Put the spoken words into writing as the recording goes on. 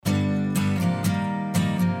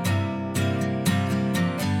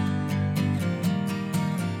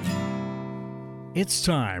It's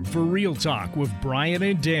time for Real Talk with Brian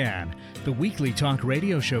and Dan, the weekly talk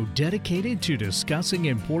radio show dedicated to discussing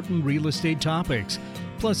important real estate topics,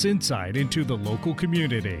 plus insight into the local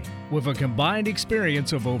community. With a combined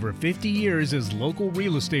experience of over 50 years as local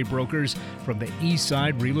real estate brokers from the East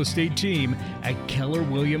Side Real Estate Team at Keller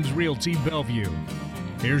Williams Realty Bellevue.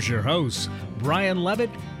 Here's your hosts, Brian Levitt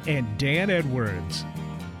and Dan Edwards.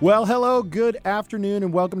 Well, hello, good afternoon,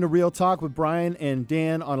 and welcome to Real Talk with Brian and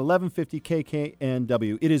Dan on 1150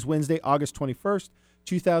 KKNW. It is Wednesday, August 21st,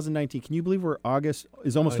 2019. Can you believe August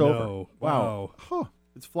is almost over? Wow. Huh,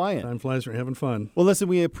 it's flying. Time flies, we're having fun. Well, listen,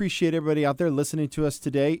 we appreciate everybody out there listening to us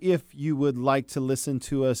today. If you would like to listen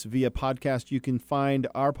to us via podcast, you can find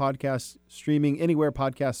our podcast streaming anywhere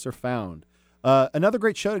podcasts are found. Another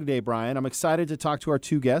great show today, Brian. I'm excited to talk to our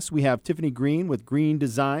two guests. We have Tiffany Greene with Greene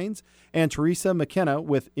Designs and Theresa McKenna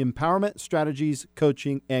with Empowerment Strategies,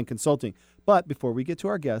 Coaching, and Consulting. But before we get to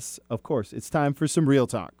our guests, of course, it's time for some Real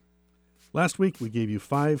Talk. Last week, we gave you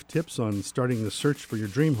 5 tips on starting the search for your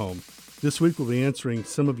dream home. This week, we'll be answering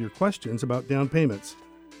some of your questions about down payments.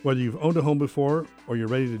 Whether you've owned a home before or you're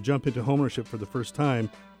ready to jump into homeownership for the first time,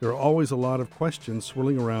 there are always a lot of questions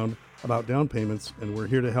swirling around about down payments, and we're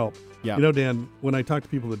here to help. Yeah. You know, Dan, when I talk to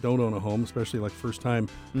people that don't own a home, especially like first time,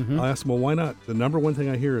 I'll ask them, well, why not? The number one thing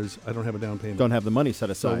I hear is, I don't have a down payment. Don't have the money set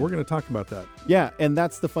aside. So we're going to talk about that. Yeah, and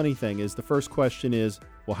that's the funny thing is the first question is,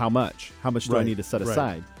 well, how much? How much do I need to set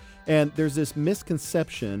aside? And there's this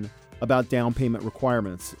misconception about down payment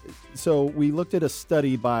requirements. So we looked at a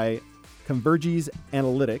study by Converges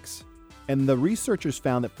Analytics, and the researchers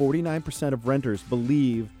found that 49% of renters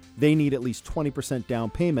believe they need at least 20% down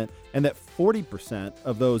payment, and that 40%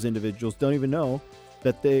 of those individuals don't even know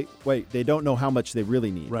that they don't know how much they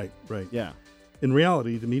really need. Right. Yeah. In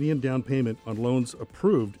reality, the median down payment on loans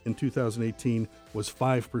approved in 2018 was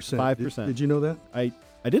 5%. 5%. Did you know that? I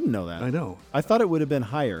didn't know that. I know. I thought it would have been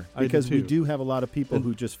higher because I did we too. do have a lot of people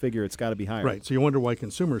who just figure it's got to be higher. Right. So you wonder why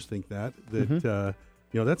consumers think that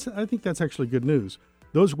I think that's actually good news.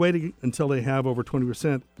 Those waiting until they have over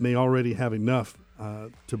 20% may already have enough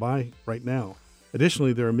to buy right now.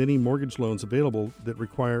 Additionally, there are many mortgage loans available that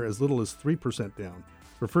require as little as 3% down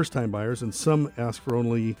for first-time buyers, and some ask for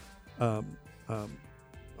only, I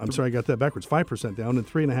got that backwards, 5% down and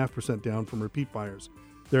 3.5% down from repeat buyers.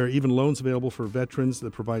 There are even loans available for veterans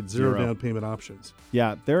that provide zero down payment options.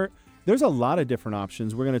 Yeah, there's a lot of different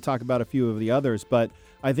options. We're going to talk about a few of the others, but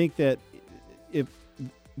I think that if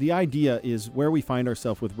the idea is where we find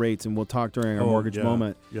ourselves with rates, and we'll talk during our mortgage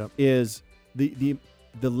moment, is the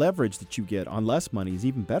leverage that you get on less money is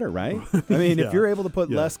even better, right? I mean, if you're able to put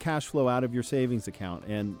less cash flow out of your savings account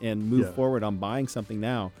and move forward on buying something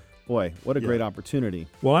now, boy, what a great opportunity.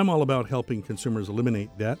 Well, I'm all about helping consumers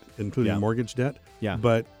eliminate debt, including mortgage debt. Yeah.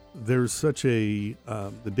 But there's such the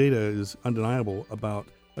data is undeniable about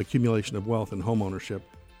accumulation of wealth and home ownership.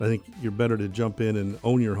 I think you're better to jump in and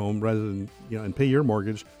own your home rather than, and pay your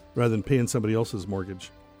mortgage rather than paying somebody else's mortgage.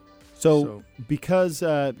 So because,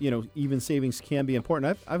 even savings can be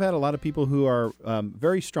important, I've had a lot of people who are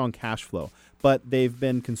very strong cash flow, but they've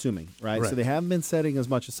been consuming, right? So they haven't been setting as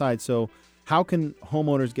much aside. So how can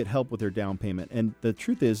homeowners get help with their down payment? And the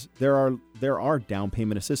truth is there are down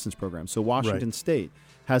payment assistance programs. So Washington State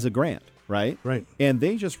has a grant, right? Right. And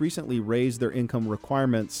they just recently raised their income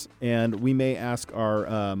requirements, and we may ask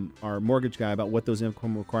our mortgage guy about what those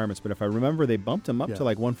income requirements, but if I remember, they bumped them up to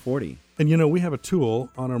like 140. And we have a tool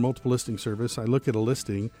on our multiple listing service. I look at a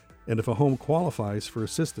listing, and if a home qualifies for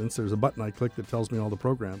assistance, there's a button I click that tells me all the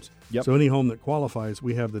programs. Yep. So any home that qualifies,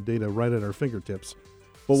 we have the data right at our fingertips.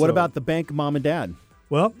 Well, what about the bank mom and dad?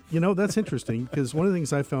 Well, that's interesting because one of the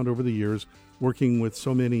things I've found over the years working with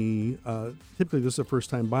so many, typically this is a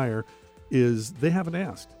first-time buyer, is they haven't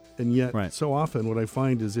asked. And yet so often what I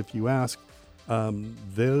find is if you ask,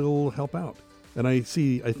 they'll help out. And I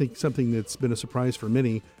think something that's been a surprise for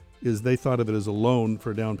many is they thought of it as a loan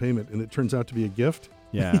for a down payment, and it turns out to be a gift.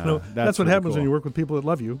 Yeah, that's what happens when you work with people that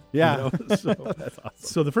love you. Yeah. So, that's awesome.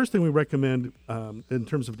 So the first thing we recommend in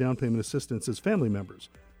terms of down payment assistance is family members.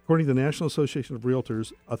 According to the National Association of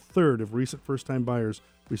Realtors, a third of recent first-time buyers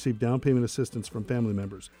receive down payment assistance from family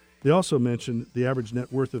members. They also mentioned the average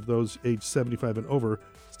net worth of those aged 75 and over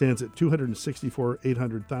stands at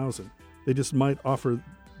 $264,800. They just might offer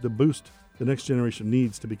the boost the next generation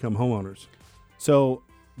needs to become homeowners. So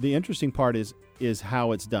the interesting part is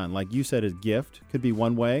how it's done. Like you said, a gift could be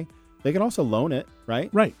one way. They can also loan it, right?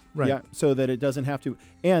 Right. Yeah, so that it doesn't have to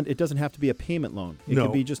be a payment loan. It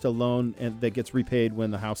could be just a loan that gets repaid when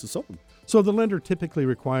the house is sold. So the lender typically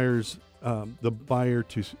requires the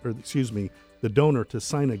donor to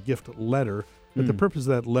sign a gift letter. But the purpose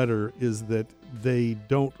of that letter is that they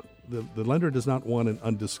don't the lender does not want an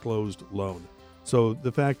undisclosed loan. So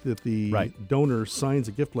the fact that the donor signs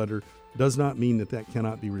a gift letter does not mean that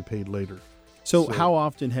cannot be repaid later. So how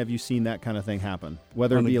often have you seen that kind of thing happen,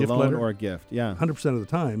 whether it be a loan letter, or a gift? Yeah, 100% of the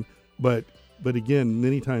time. But again,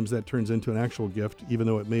 many times that turns into an actual gift, even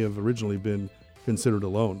though it may have originally been considered a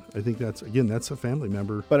loan. I think that's a family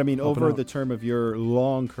member. But I mean, over the term of your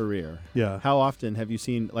long career, yeah, how often have you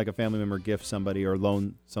seen like a family member gift somebody or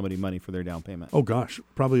loan somebody money for their down payment? Oh gosh,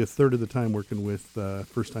 probably a third of the time working with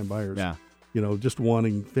first-time buyers. Yeah, just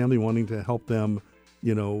wanting to help them,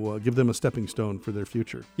 give them a stepping stone for their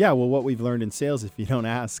future. Yeah, well, what we've learned in sales, if you don't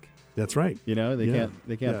ask, that's right.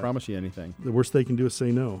 They can't promise you anything. The worst they can do is say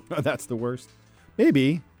no. That's the worst.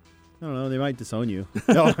 Maybe. I don't know. They might disown you.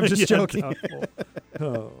 No, I'm just joking.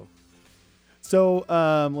 So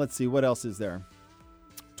let's see. What else is there?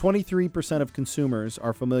 23% of consumers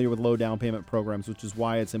are familiar with low down payment programs, which is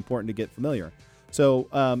why it's important to get familiar. So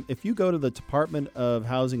if you go to the Department of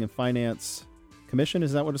Housing and Finance Commission,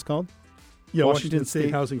 is that what it's called? Yeah, Washington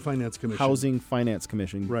State Housing Finance Commission. Housing Finance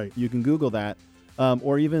Commission. Right. You can Google that,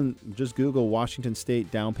 or even just Google Washington State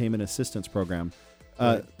Down Payment Assistance Program.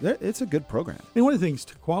 It's a good program. And one of the things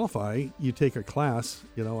to qualify, you take a class.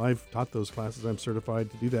 I've taught those classes. I'm certified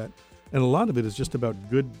to do that. And a lot of it is just about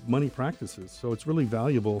good money practices. So it's really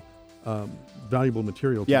valuable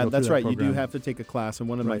material. Yeah, that's right. Program. You do have to take a class. And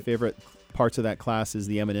one of my favorite parts of that class is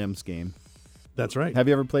the M&M's game. That's right. Have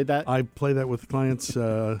you ever played that? I play that with clients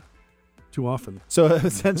too often. So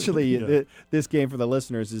essentially, this game for the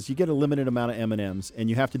listeners is you get a limited amount of M&M's, and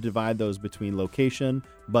you have to divide those between location,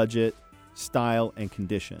 budget, style, and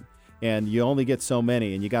condition. And you only get so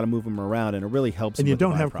many, and you got to move them around, and it really helps. And you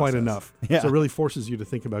don't have quite enough. Yeah. So it really forces you to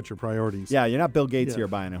think about your priorities. Yeah, you're not Bill Gates here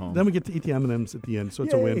buying a home. Then we get to eat the M&Ms at the end, so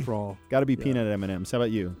it's a win for all. Got to be peanut M&Ms. How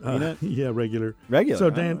about you? Peanut? Yeah, regular. Regular. So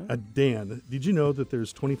Dan, did you know that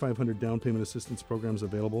there's 2,500 down payment assistance programs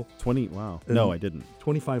available? 20? Wow. No, I didn't.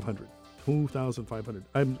 2,500. 2,500.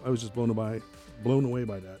 I was just blown away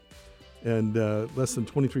by that. And less than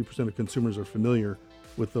 23% of consumers are familiar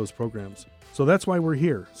with those programs. So that's why we're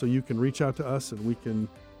here. So you can reach out to us and we can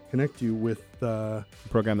connect you with the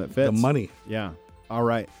program that fits. The money. Yeah. All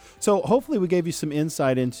right. So hopefully we gave you some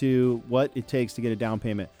insight into what it takes to get a down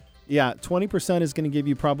payment. Yeah, 20% is going to give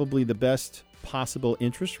you probably the best possible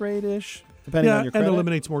interest rate-ish, depending on your credit. And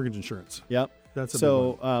eliminates mortgage insurance. Yep. That's a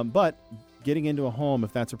big one. But getting into a home,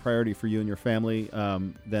 if that's a priority for you and your family,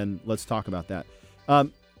 then let's talk about that.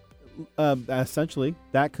 Essentially,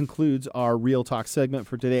 that concludes our Real Talk segment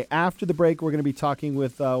for today. After the break, we're going to be talking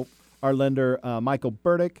with our lender, Michael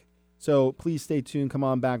Burdick. So please stay tuned. Come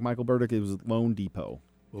on back. Michael Burdick is with Loan Depot.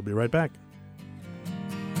 We'll be right back.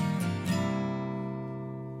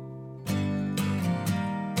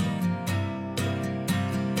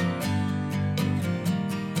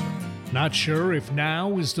 Not sure if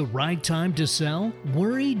now is the right time to sell?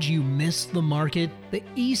 Worried you missed the market? The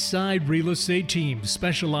Eastside Real Estate Team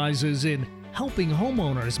specializes in helping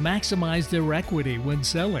homeowners maximize their equity when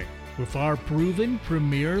selling. With our proven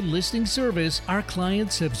premier listing service, our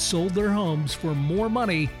clients have sold their homes for more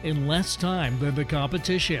money in less time than the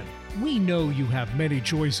competition. We know you have many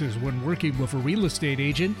choices when working with a real estate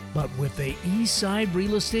agent, but with the Eastside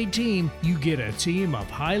Real Estate Team, you get a team of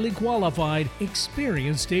highly qualified,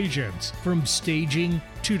 experienced agents. From staging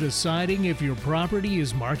to deciding if your property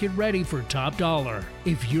is market ready for top dollar.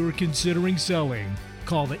 If you're considering selling,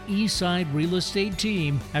 call the Eastside Real Estate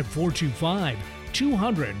Team at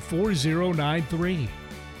 425-200-4093.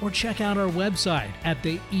 Or check out our website at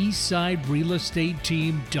the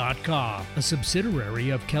eastsiderealestateteam.com, a subsidiary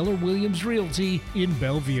of Keller Williams Realty in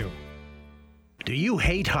Bellevue. Do you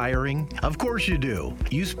hate hiring? Of course you do.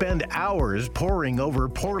 You spend hours poring over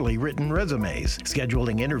poorly written resumes,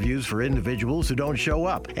 scheduling interviews for individuals who don't show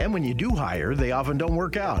up. And when you do hire, they often don't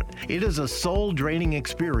work out. It is a soul-draining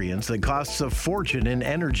experience that costs a fortune in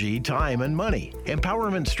energy, time, and money.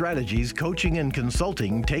 Empowerment Strategies Coaching and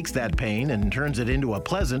Consulting takes that pain and turns it into a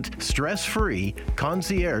pleasant, stress-free,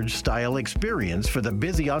 concierge-style experience for the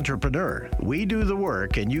busy entrepreneur. We do the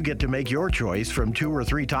work, and you get to make your choice from 2 or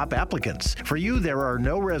 3 top applicants. For you, there are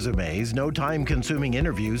no resumes, no time-consuming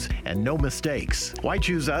interviews, and no mistakes. Why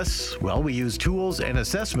choose us? Well, we use tools and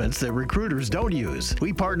assessments that recruiters don't use.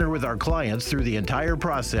 We partner with our clients through the entire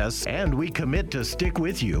process, and we commit to stick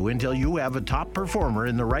with you until you have a top performer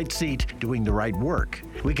in the right seat doing the right work.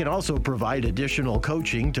 We can also provide additional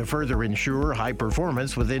coaching to further ensure high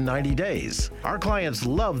performance within 90 days. Our clients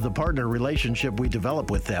love the partner relationship we develop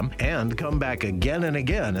with them and come back again and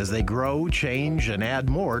again as they grow, change, and add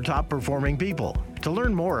more top-performing people. To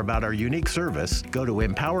learn more about our unique service, go to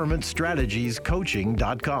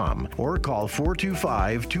empowermentstrategiescoaching.com or call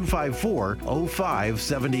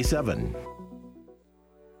 425-254-0577.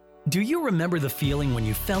 Do you remember the feeling when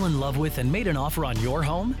you fell in love with and made an offer on your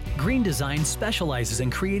home? Greene Design specializes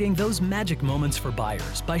in creating those magic moments for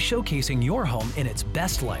buyers by showcasing your home in its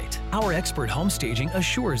best light. Our expert home staging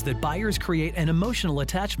assures that buyers create an emotional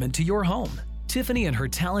attachment to your home. Tiffany and her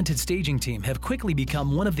talented staging team have quickly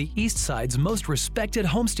become one of the East Side's most respected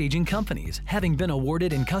home staging companies, having been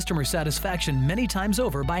awarded in customer satisfaction many times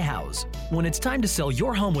over by House. When it's time to sell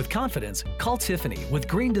your home with confidence, call Tiffany with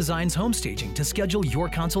Greene Design's Home Staging to schedule your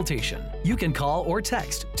consultation. You can call or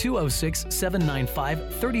text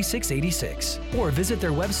 206-795-3686 or visit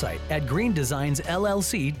their website at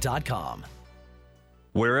greendesignsllc.com.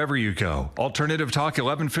 Wherever you go, Alternative Talk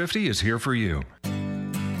 1150 is here for you.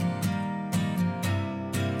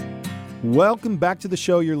 Welcome back to the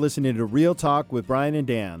show. You're listening to Real Talk with Brian and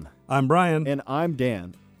Dan. I'm Brian. And I'm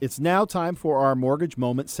Dan. It's now time for our Mortgage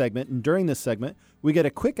Moment segment. And during this segment, we get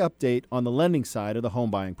a quick update on the lending side of the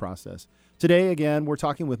home buying process. Today, again, we're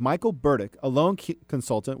talking with Michael Burdick, a loan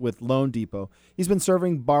consultant with Loan Depot. He's been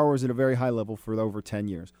serving borrowers at a very high level for over 10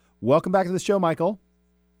 years. Welcome back to the show, Michael.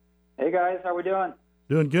 Hey, guys. How we doing?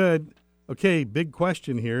 Doing good. Okay, big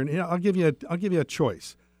question here. And I'll give you a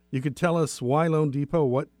choice. You could tell us why Loan Depot,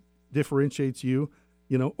 what differentiates you,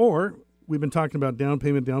 or we've been talking about down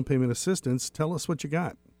payment assistance. Tell us what you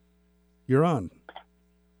got. You're on.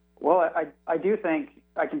 Well, I do think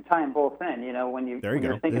I can tie them both in. When you're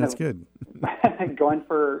thinking that's good.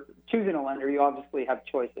 choosing a lender, you obviously have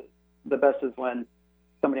choices. The best is when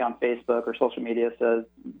somebody on Facebook or social media says,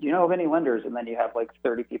 "Do you know of any lenders?" And then you have like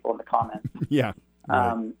 30 people in the comments. Yeah.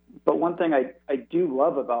 Right. But one thing I do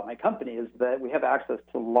love about my company is that we have access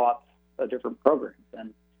to lots of different programs.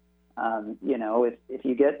 And if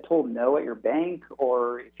you get told no at your bank,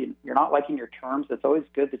 or if you're not liking your terms, it's always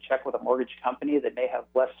good to check with a mortgage company that may have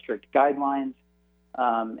less strict guidelines.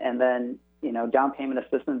 And then, down payment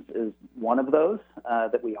assistance is one of those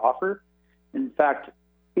that we offer. In fact,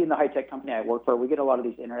 being the high-tech company I work for, we get a lot of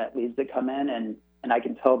these internet leads that come in, and I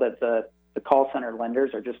can tell that the call center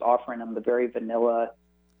lenders are just offering them the very vanilla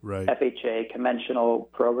FHA conventional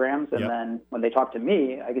programs. And then when they talk to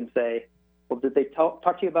me, I can say, well, did they talk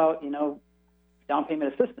to you about, down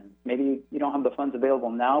payment assistance? Maybe you don't have the funds available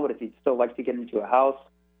now, but if you'd still like to get into a house,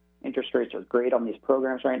 interest rates are great on these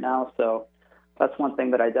programs right now. So that's one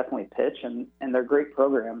thing that I definitely pitch, and they're great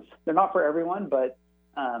programs. They're not for everyone, but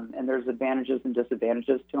and there's advantages and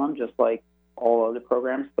disadvantages to them, just like all other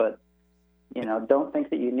programs. But, don't think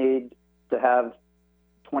that you need to have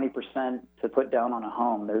 20% to put down on a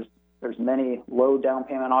home. There's many low down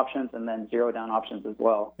payment options and then zero down options as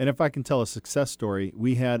well. And if I can tell a success story,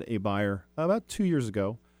 we had a buyer about 2 years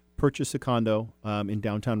ago purchase a condo in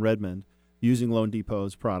downtown Redmond using Loan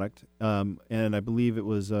Depot's product. And I believe it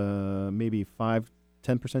was maybe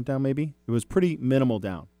 5-10% down maybe. It was pretty minimal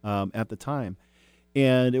down at the time.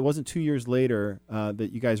 And it wasn't 2 years later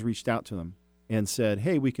that you guys reached out to them and said,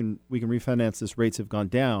 hey, we can refinance this. Rates have gone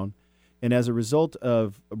down. And as a result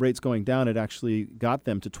of rates going down, it actually got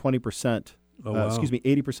them to 20%,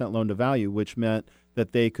 80% loan to value, which meant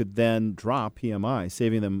that they could then drop PMI,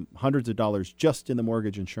 saving them hundreds of dollars just in the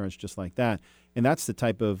mortgage insurance, just like that. And that's the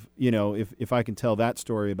type of, if I can tell that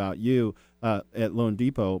story about you at Loan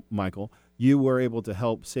Depot, Michael, you were able to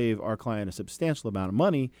help save our client a substantial amount of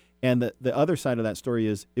money. And the other side of that story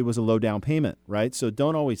is it was a low down payment, right? So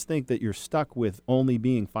don't always think that you're stuck with only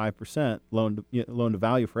being 5% loan to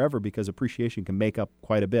value forever, because appreciation can make up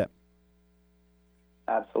quite a bit.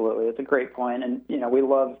 Absolutely. It's a great point. And, we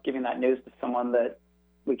love giving that news to someone that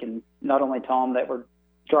we can not only tell them that we're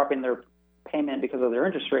dropping their payment because of their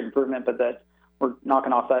interest rate improvement, but that we're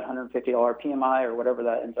knocking off that $150 PMI or whatever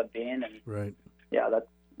that ends up being. And right. Yeah, that's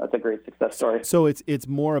a great success story. So it's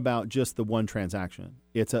more about just the one transaction.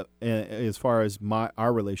 It's as far as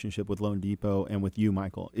our relationship with Loan Depot and with you,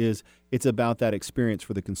 Michael, it's about that experience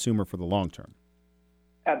for the consumer for the long term.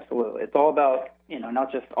 Absolutely. It's all about, not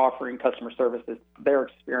just offering customer services, their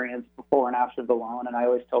experience before and after the loan. And I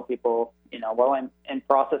always tell people, while I'm in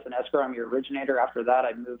process and escrow, I'm your originator. After that,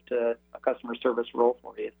 I move to a customer service role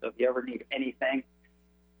for you. So if you ever need anything,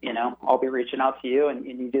 I'll be reaching out to you, and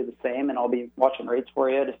you do the same, and I'll be watching rates for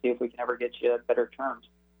you to see if we can ever get you better terms.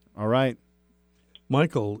 All right.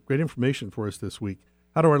 Michael, great information for us this week.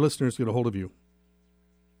 How do our listeners get a hold of you?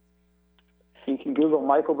 You can Google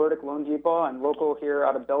Michael Burdick Loan Depot. I'm local here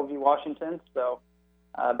out of Bellevue, Washington. So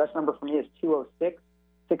best number for me is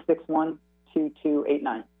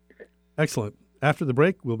 206-661-2289. Excellent. After the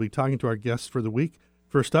break, we'll be talking to our guests for the week.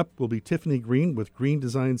 First up will be Tiffany Greene with Greene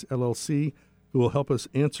Designs LLC. who will help us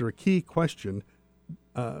answer a key question.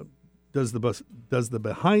 Does the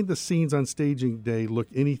behind the scenes on staging day look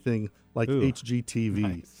anything like HGTV?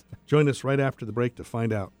 Nice. Join us right after the break to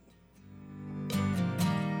find out.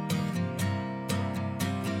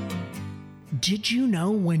 Did you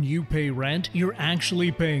know when you pay rent, you're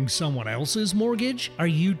actually paying someone else's mortgage? Are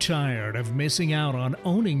you tired of missing out on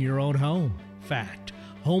owning your own home? Fact: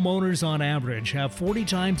 homeowners on average have 40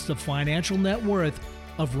 times the financial net worth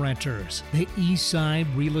of renters. The Eastside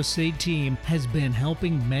Real Estate Team has been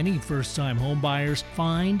helping many first-time home buyers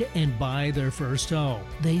find and buy their first home.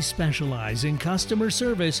 They specialize in customer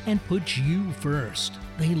service and put you first.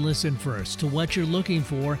 They listen first to what you're looking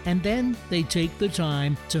for, and then they take the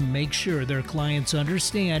time to make sure their clients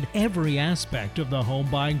understand every aspect of the home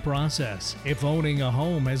buying process. If owning a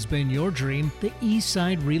home has been your dream, the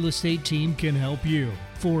Eastside Real Estate Team can help you.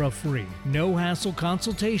 For a free, no-hassle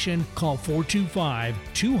consultation, call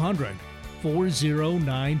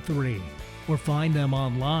 425-200-4093 or find them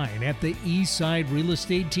online at the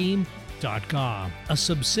eastsiderealestateteam.com, a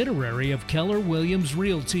subsidiary of Keller Williams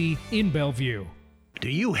Realty in Bellevue. Do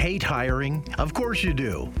you hate hiring? Of course you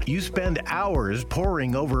do. You spend hours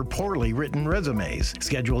poring over poorly written resumes,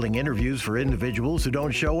 scheduling interviews for individuals who don't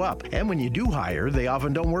show up. And when you do hire, they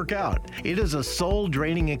often don't work out. It is a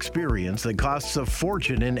soul-draining experience that costs a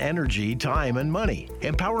fortune in energy, time, and money.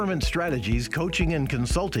 Empowerment Strategies Coaching and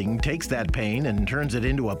Consulting takes that pain and turns it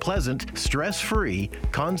into a pleasant, stress-free,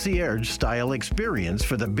 concierge-style experience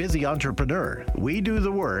for the busy entrepreneur. We do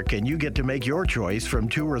the work, and you get to make your choice from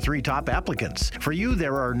 2 or 3 top applicants. For you,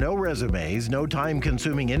 there are no resumes, no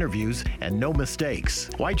time-consuming interviews, and no mistakes.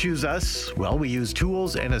 Why choose us? Well, we use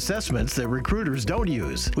tools and assessments that recruiters don't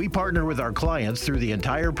use. We partner with our clients through the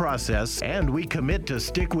entire process, and we commit to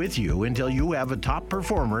stick with you until you have a top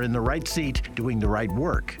performer in the right seat doing the right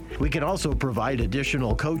work. We can also provide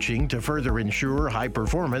additional coaching to further ensure high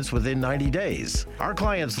performance within 90 days. Our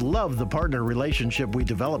clients love the partner relationship we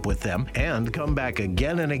develop with them and come back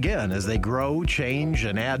again and again as they grow, change,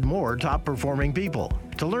 and add more top-performing people.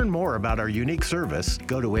 To learn more about our unique service,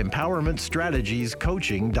 go to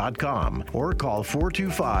empowermentstrategiescoaching.com or call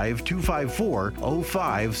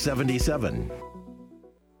 425-254-0577.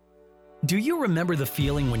 Do you remember the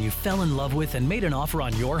feeling when you fell in love with and made an offer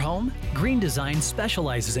on your home? Greene Design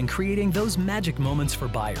specializes in creating those magic moments for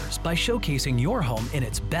buyers by showcasing your home in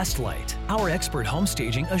its best light. Our expert home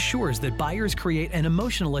staging assures that buyers create an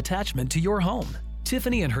emotional attachment to your home.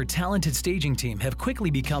 Tiffany and her talented staging team have quickly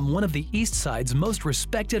become one of the East Side's most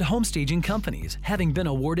respected home staging companies, having been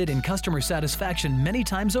awarded in customer satisfaction many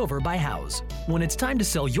times over by House. When it's time to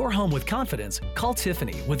sell your home with confidence, call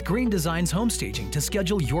Tiffany with Greene Design's Home Staging to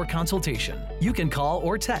schedule your consultation. You can call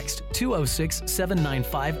or text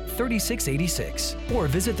 206-795-3686 or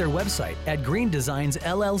visit their website at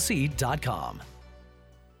greendesignsllc.com.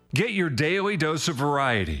 Get your daily dose of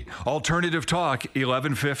variety. Alternative Talk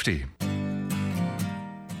 1150.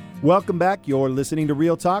 Welcome back. You're listening to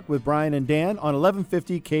Real Talk with Brian and Dan on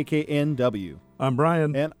 1150 KKNW. I'm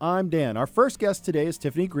Brian. And I'm Dan. Our first guest today is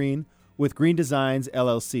Tiffany Greene with Greene Designs,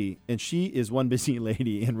 LLC, and she is one busy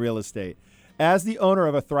lady in real estate. As the owner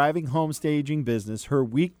of a thriving home staging business, her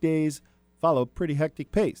weekdays follow a pretty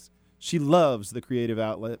hectic pace. She loves the creative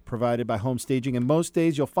outlet provided by home staging, and most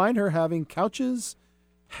days you'll find her heaving couches,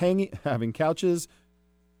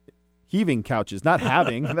 not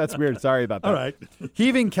having. That's weird. Sorry about that. All right.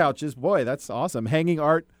 Heaving couches. Boy, that's awesome. Hanging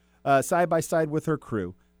art side by side with her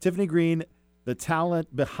crew. Tiffany Greene, the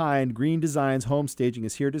talent behind Greene Designs Home Staging,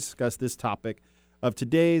 is here to discuss this topic of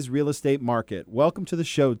today's real estate market. Welcome to the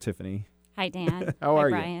show, Tiffany. Hi, Dan. How are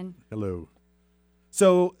you? Brian. Hello.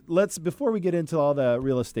 So before we get into all the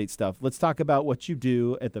real estate stuff, let's talk about what you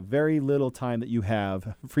do at the very little time that you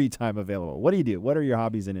have free time available. What do you do? What are your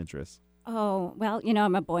hobbies and interests? Oh, well,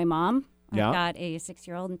 I'm a boy mom. Yeah. I've got a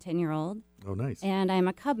 6-year-old and 10-year-old. Oh, nice. And I'm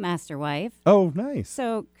a Cub Master wife. Oh, nice.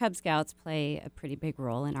 So Cub Scouts play a pretty big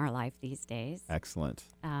role in our life these days. Excellent.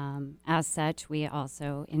 As such, we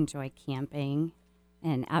also enjoy camping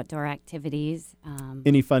and outdoor activities.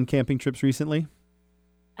 Any fun camping trips recently?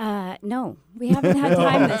 No, we haven't had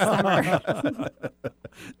time this summer.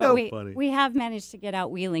 Funny. We have managed to get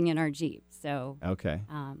out wheeling in our Jeep. So Okay.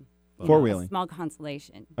 Four-wheeling. Small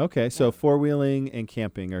consolation. Okay, so four-wheeling and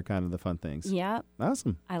camping are kind of the fun things. Yep.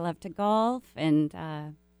 Awesome. I love to golf and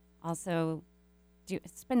also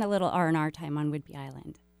spend a little R&R time on Whidbey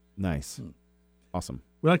Island. Nice. Awesome.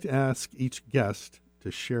 We'd like to ask each guest to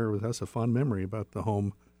share with us a fond memory about the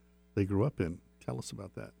home they grew up in. Tell us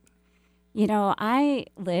about that. I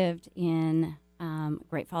lived in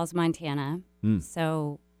Great Falls, Montana.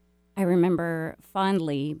 So I remember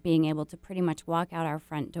fondly being able to pretty much walk out our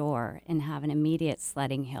front door and have an immediate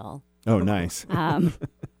sledding hill. Oh, nice.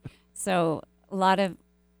 So a lot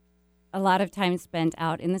of time spent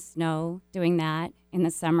out in the snow doing that. In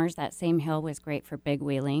the summers, that same hill was great for big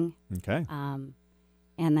wheeling. Okay. And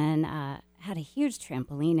then had a huge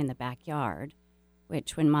trampoline in the backyard,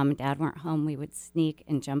 which when Mom and Dad weren't home, we would sneak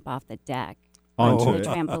and jump off the deck onto the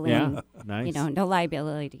trampoline. Yeah, nice. You know, no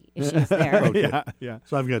liability issues there. Yeah.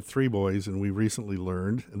 So I've got 3 boys, and we recently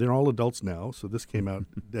learned, and they're all adults now, so this came out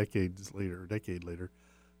a decade later.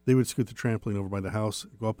 They would scoot the trampoline over by the house,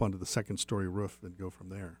 go up onto the second-story roof, and go from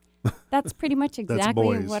there. That's pretty much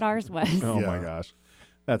exactly what ours was. Oh, my gosh.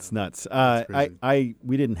 That's nuts.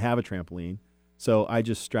 We didn't have a trampoline, so I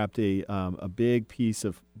just strapped a big piece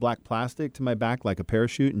of black plastic to my back like a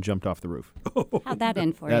parachute and jumped off the roof. How'd that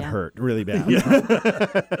end for you? That hurt really bad.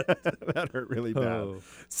 That hurt really bad. Oh.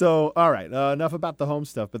 So, all right, enough about the home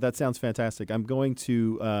stuff, but that sounds fantastic. I'm going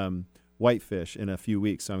to Whitefish in a few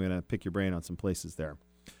weeks, so I'm going to pick your brain on some places there.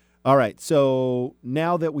 All right, so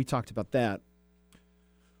now that we talked about that,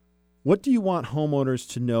 what do you want homeowners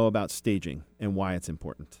to know about staging and why it's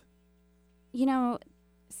important? You know,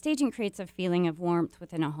 staging creates a feeling of warmth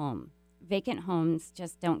within a home. Vacant homes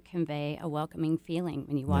just don't convey a welcoming feeling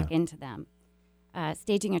when you walk into them.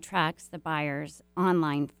 Staging attracts the buyers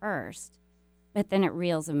online first, but then it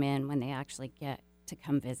reels them in when they actually get to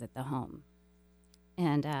come visit the home.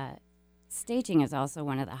 And staging is also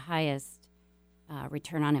one of the highest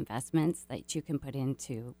return on investments that you can put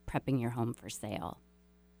into prepping your home for sale.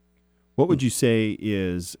 What would you say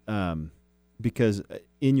is because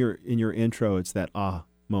in your intro, it's that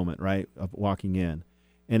moment, right, of walking in,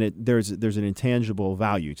 and there's an intangible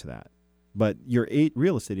value to that. But your 8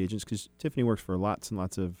 real estate agents, because Tiffany works for lots and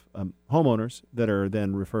lots of homeowners that are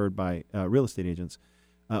then referred by real estate agents.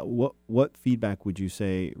 What feedback would you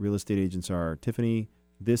say real estate agents are? Tiffany,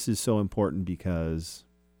 this is so important because.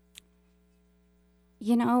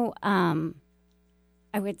 You know,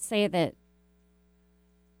 I would say that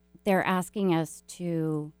they're asking us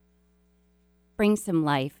to bring some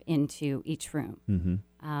life into each room. Mm-hmm.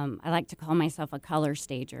 I like to call myself a color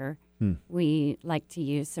stager. We like to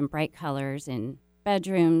use some bright colors in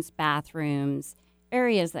bedrooms, bathrooms,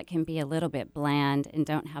 areas that can be a little bit bland and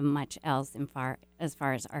don't have much else as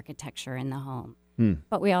far as architecture in the home.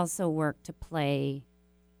 But we also work to play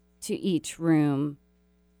to each room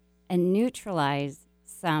and neutralize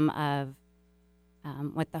some of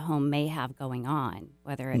what the home may have going on,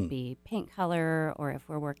 whether it be paint color or if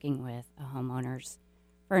we're working with a homeowner's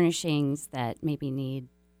furnishings that maybe need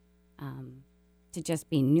to just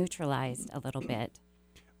be neutralized a little bit.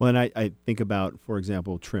 Well, and I think about, for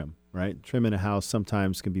example, trim, right? Trim in a house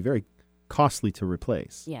sometimes can be very costly to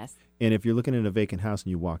replace. Yes. And if you're looking at a vacant house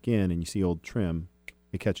and you walk in and you see old trim,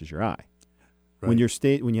 it catches your eye. Right. When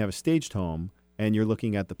you have a staged home and you're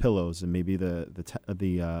looking at the pillows and maybe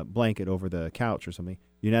the blanket over the couch or something,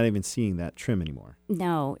 you're not even seeing that trim anymore.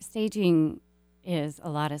 No, staging is a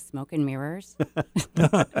lot of smoke and mirrors.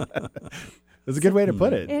 That's a good way to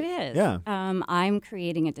put it. It is. Yeah. I'm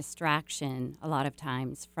creating a distraction a lot of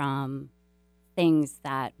times from things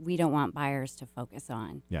that we don't want buyers to focus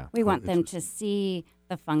on. Yeah. We want them to see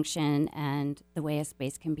the function and the way a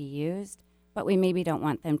space can be used, but we maybe don't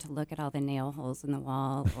want them to look at all the nail holes in the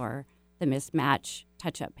wall or the mismatch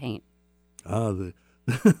touch-up paint.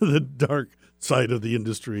 The dark side of the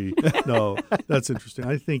industry. No, that's interesting.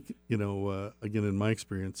 I think, again, in my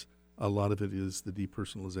experience, a lot of it is the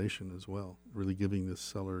depersonalization as well, really giving the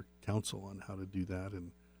seller counsel on how to do that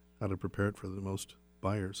and how to prepare it for the most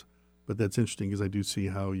buyers. But that's interesting because I do see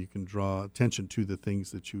how you can draw attention to the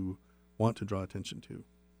things that you want to draw attention to.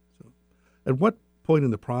 So, at what point in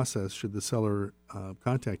the process should the seller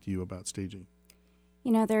contact you about staging?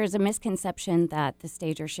 You know, there is a misconception that the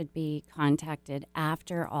stager should be contacted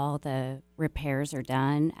after all the repairs are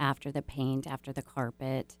done, after the paint, after the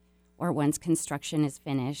carpet, or once construction is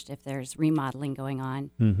finished, if there's remodeling going on.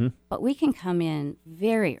 Mm-hmm. But we can come in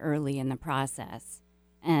very early in the process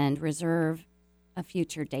and reserve a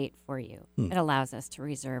future date for you. It allows us to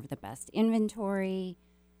reserve the best inventory.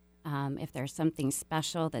 If there's something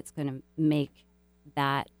special that's going to make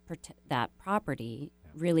that property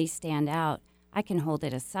really stand out, I can hold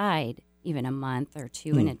it aside even a month or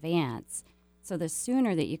two in advance. So the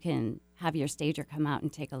sooner that you can have your stager come out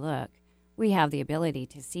and take a look, we have the ability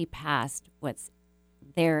to see past what's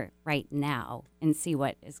there right now and see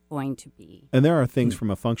what is going to be. And there are things from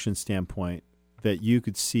a function standpoint that you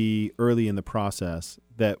could see early in the process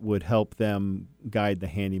that would help them guide the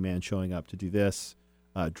handyman showing up to do this.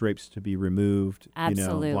 drapes to be removed.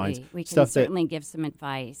 Absolutely. Blinds. We can Stuff certainly give some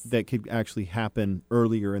advice. that could actually happen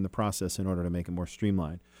earlier in the process in order to make it more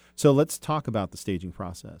streamlined. So let's talk about the staging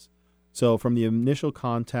process. So from the initial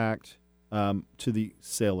contact to the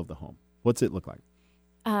sale of the home, what's it look like?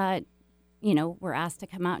 We're asked to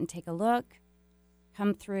come out and take a look,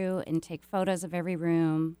 come through and take photos of every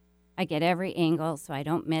room. I get every angle so I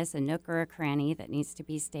don't miss a nook or a cranny that needs to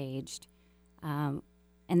be staged.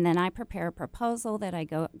 And then I prepare a proposal that I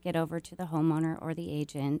get over to the homeowner or the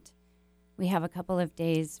agent. We have a couple of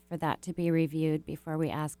days for that to be reviewed before we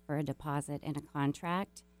ask for a deposit and a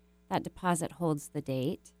contract. That deposit holds the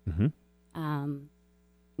date. Mm-hmm.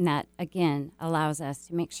 And that, again, allows us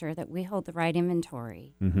to make sure that we hold the right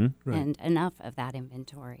inventory and enough of that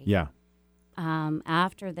inventory. Yeah.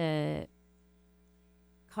 After the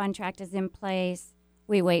contract is in place,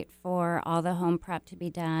 we wait for all the home prep to be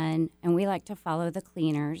done, and we like to follow the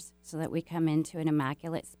cleaners so that we come into an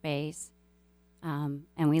immaculate space, and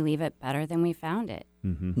we leave it better than we found it.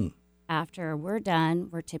 Mm-hmm. After we're done,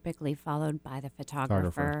 we're typically followed by the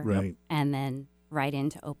photographer, Right. and then right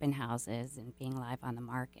into open houses and being live on the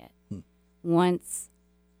market. Once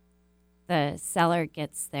the seller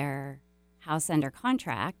gets their house under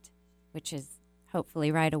contract, which is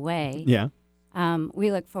hopefully right away,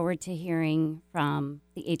 we look forward to hearing from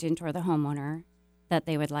the agent or the homeowner that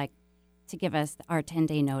they would like to give us our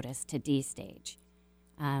 10-day notice to destage.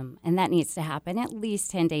 And that needs to happen at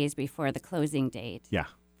least 10 days before the closing date. Yeah,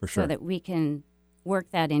 for sure. So that we can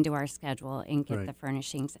work that into our schedule and get the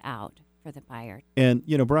furnishings out for the buyer. And,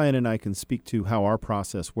 Brian and I can speak to how our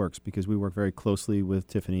process works because we work very closely with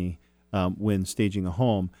Tiffany when staging a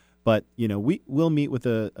home. But, we'll meet with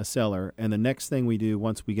a seller, and the next thing we do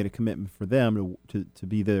once we get a commitment for them to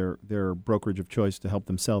be their brokerage of choice to help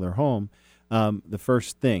them sell their home, the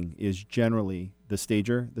first thing is generally the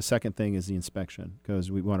stager. The second thing is the inspection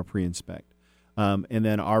because we want to pre-inspect. And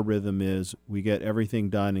then our rhythm is we get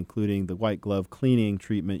everything done, including the white glove cleaning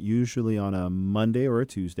treatment, usually on a Monday or a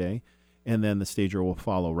Tuesday, and then the stager will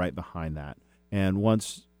follow right behind that. And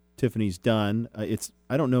once Tiffany's done,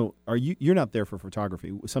 I don't know, you're not there for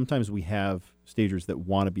photography. Sometimes we have stagers that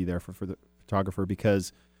want to be there for the photographer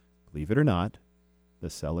because, believe it or not,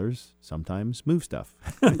 the sellers sometimes move stuff.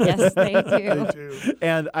 Yes, they do. They do.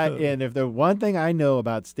 And if the one thing I know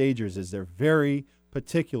about stagers is they're very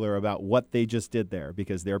particular about what they just did there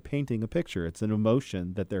because they're painting a picture. It's an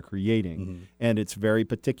emotion that they're creating, and it's very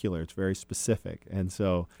particular. It's very specific. And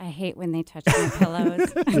so I hate when they touch my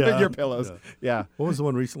pillows. your pillows. Yeah. What was the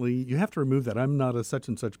one recently? You have to remove that. I'm not a such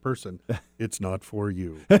and such person. It's not for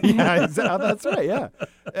you. Yeah, that's right. Yeah.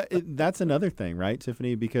 That's another thing, right,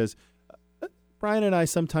 Tiffany? Because Brian and I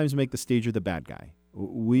sometimes make the stager the bad guy.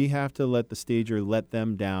 We have to let the stager let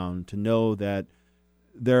them down to know that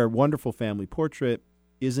their wonderful family portrait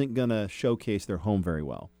isn't going to showcase their home very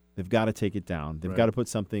well. They've got to take it down. They've got to put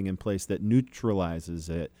something in place that neutralizes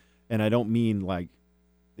it. And I don't mean like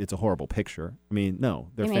it's a horrible picture. I mean, no,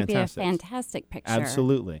 they're fantastic. It may be a fantastic picture.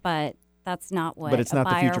 Absolutely. But that's not what But it's not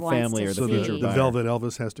the future family or the future the buyer. Velvet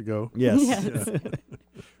Elvis has to go. Yes. Yes.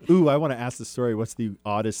 Ooh, I want to ask the story. What's the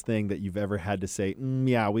oddest thing that you've ever had to say,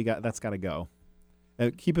 that's got to go?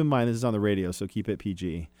 Keep in mind, this is on the radio, so keep it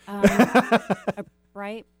PG. A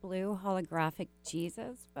bright blue holographic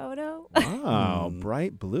Jesus photo. Wow,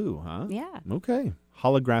 bright blue, huh? Yeah. Okay.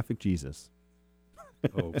 Holographic Jesus.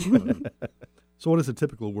 Oh, so what does a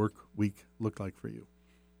typical work week look like for you?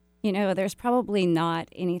 There's probably not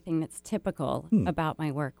anything that's typical about my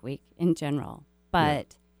work week in general,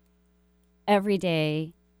 but every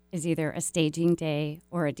day is either a staging day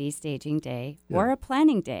or a destaging day or a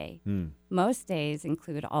planning day. Most days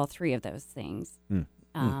include all three of those things,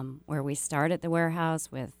 where we start at the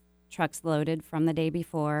warehouse with trucks loaded from the day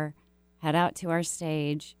before, head out to our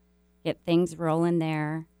stage, get things rolling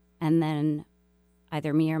there, and then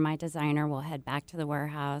either me or my designer will head back to the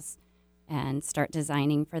warehouse and start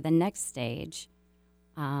designing for the next stage.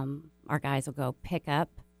 Our guys will go pick up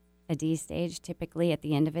a D stage typically at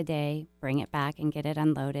the end of a day, bring it back and get it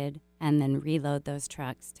unloaded, and then reload those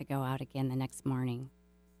trucks to go out again the next morning.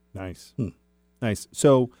 Nice. Nice.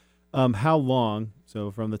 So how long,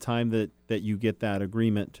 from the time that you get that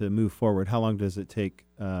agreement to move forward, how long does it take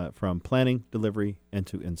from planning, delivery, and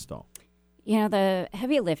to install? The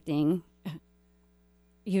heavy lifting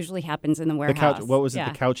usually happens in the warehouse. What was it,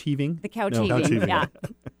 the couch heaving? The couch heaving, yeah.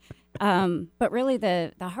 But really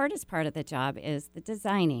the hardest part of the job is the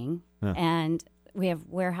designing, and we have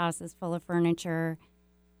warehouses full of furniture.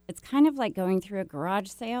 It's kind of like going through a garage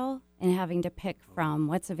sale and having to pick from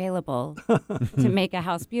what's available to make a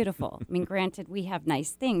house beautiful. I mean, granted, we have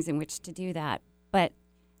nice things in which to do that, but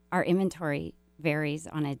our inventory varies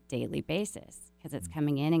on a daily basis because it's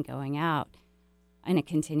coming in and going out in a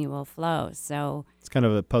continual flow. So it's kind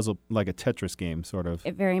of a puzzle, like a Tetris game, sort of.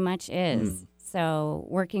 It very much is. So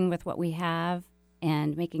working with what we have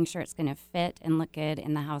and making sure it's going to fit and look good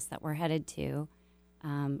in the house that we're headed to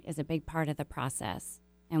is a big part of the process.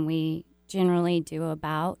 And we generally do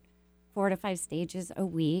about 4 to 5 stages a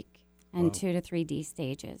week and 2 to 3 D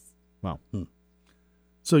stages. Wow.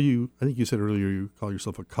 So I think you said earlier you call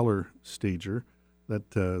yourself a color stager. That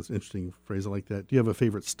is an interesting phrase. I like that. Do you have a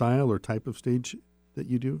favorite style or type of stage that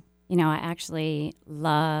you do? You know, I actually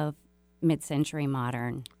love mid-century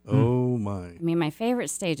modern. Oh, my. I mean, my favorite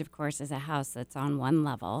stage, of course, is a house that's on one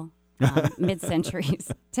level.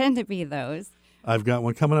 Mid-centuries tend to be those. I've got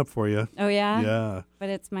one coming up for you. Oh, yeah? Yeah. But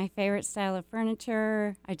it's my favorite style of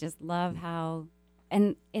furniture. I just love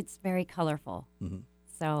and it's very colorful. Mm-hmm.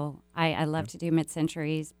 So I love to do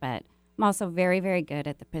mid-centuries, but I'm also very, very good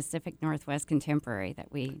at the Pacific Northwest contemporary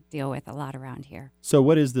that we deal with a lot around here. So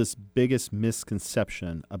what is this biggest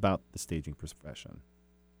misconception about the staging profession?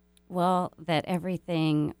 Well, that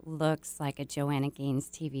everything looks like a Joanna Gaines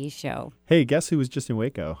TV show. Hey, guess who was just in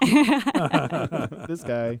Waco? This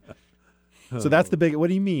guy. So that's the big, what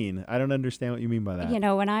do you mean? I don't understand what you mean by that. You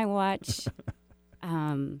know, when I watch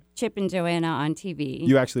Chip and Joanna on TV.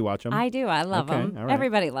 You actually watch them? I do. I love them. Right.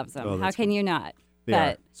 Everybody loves them. How can you not? They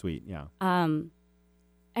are sweet, yeah.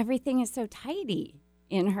 Everything is so tidy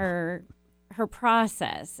in her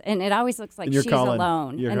process, and it always looks like she's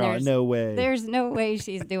alone. And no way. There's no way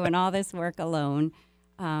she's doing all this work alone.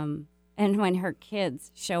 And when her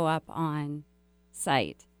kids show up on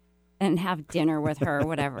site and have dinner with her or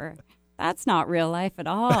whatever, that's not real life at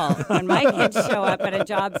all. When my kids show up at a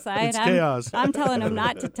job site, I'm telling them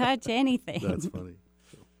not to touch anything. That's funny.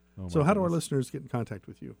 So how do our listeners get in contact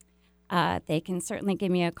with you? They can certainly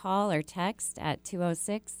give me a call or text at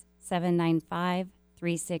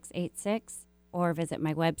 206-795-3686 or visit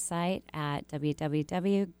my website at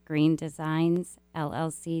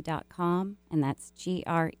www.greenedesignsllc.com, and that's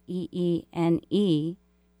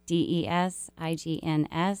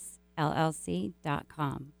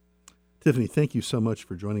GREENEDESIGNS-LLC.com. Tiffany, thank you so much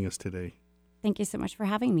for joining us today. Thank you so much for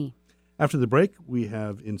having me. After the break, we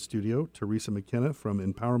have in studio Theresa McKenna from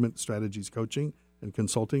Empowerment Strategies Coaching and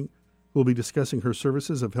Consulting, who will be discussing her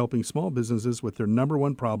services of helping small businesses with their number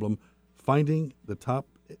one problem, finding the top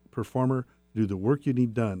performer to do the work you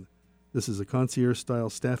need done. This is a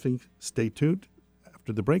concierge-style staffing. Stay tuned.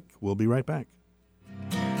 After the break, we'll be right back.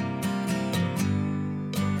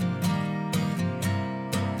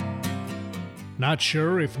 Not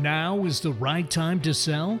sure if now is the right time to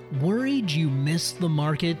sell? Worried you missed the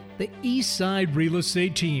market? The Eastside Real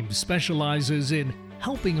Estate Team specializes in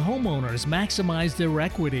helping homeowners maximize their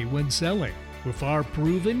equity when selling. With our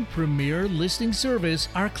proven premier listing service,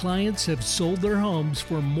 our clients have sold their homes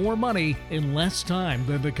for more money in less time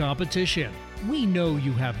than the competition. We know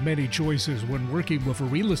you have many choices when working with a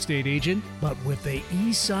real estate agent, but with the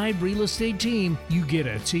Eastside Real Estate Team, you get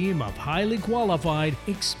a team of highly qualified,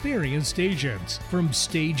 experienced agents. From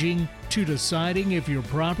staging to deciding if your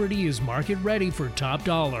property is market ready for top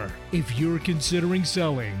dollar. If you're considering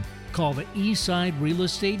selling, call the Eastside Real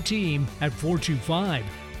Estate Team at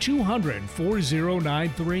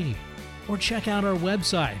 425-200-4093 or check out our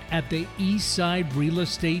website at the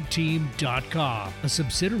eastsiderealestateteam.com, a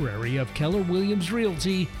subsidiary of Keller Williams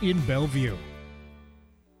Realty in Bellevue.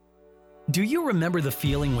 Do you remember the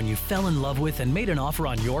feeling when you fell in love with and made an offer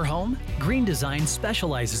on your home? Greene Design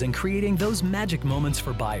specializes in creating those magic moments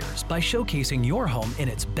for buyers by showcasing your home in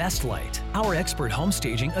its best light. Our expert home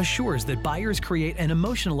staging assures that buyers create an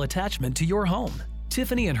emotional attachment to your home.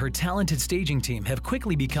 Tiffany and her talented staging team have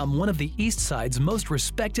quickly become one of the East Side's most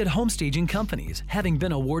respected home staging companies, having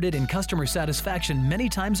been awarded in customer satisfaction many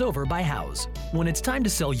times over by House. When it's time to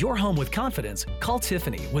sell your home with confidence, call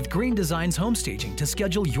Tiffany with Greene Designs Home Staging to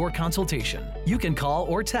schedule your consultation. You can call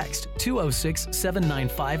or text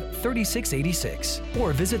 206-795-3686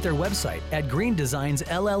 or visit their website at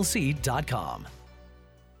greenedesignsllc.com.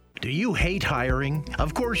 Do you hate hiring?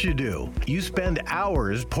 Of course you do. You spend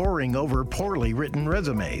hours poring over poorly written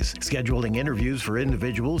resumes, scheduling interviews for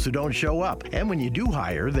individuals who don't show up. And when you do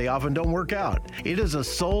hire, they often don't work out. It is a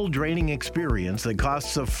soul-draining experience that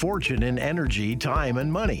costs a fortune in energy, time,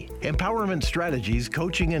 and money. Empowerment Strategies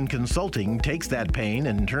Coaching and Consulting takes that pain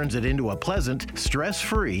and turns it into a pleasant,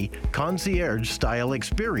 stress-free, concierge-style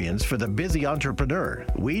experience for the busy entrepreneur.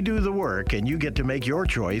 We do the work, and you get to make your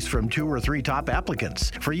choice from 2 or 3 top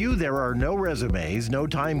applicants. For you, you, there are no resumes, no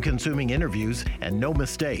time-consuming interviews, and no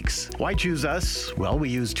mistakes. Why choose us? Well, we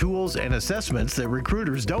use tools and assessments that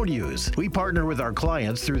recruiters don't use. We partner with our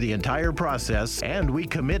clients through the entire process, and we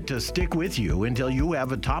commit to stick with you until you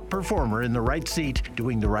have a top performer in the right seat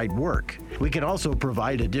doing the right work. We can also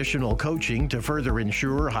provide additional coaching to further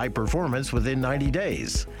ensure high performance within 90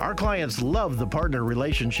 days. Our clients love the partner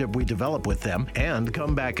relationship we develop with them and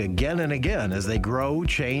come back again and again as they grow,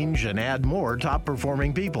 change, and add more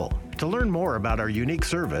top-performing people. To learn more about our unique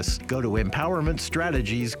service, go to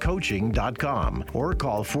empowermentstrategiescoaching.com or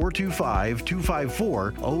call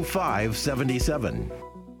 425-254-0577.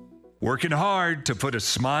 Working hard to put a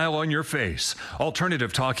smile on your face.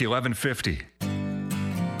 Alternative Talk 1150.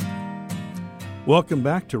 Welcome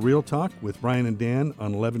back to Real Talk with Brian and Dan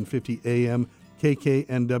on 1150 AM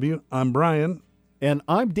KKNW. I'm Brian. And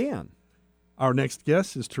I'm Dan. Our next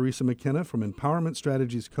guest is Theresa McKenna from Empowerment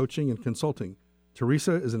Strategies Coaching and Consulting.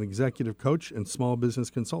 Theresa is an executive coach and small business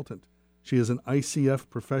consultant. She is an ICF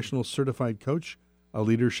professional certified coach, a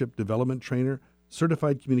leadership development trainer,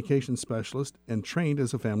 certified communication specialist, and trained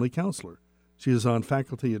as a family counselor. She is on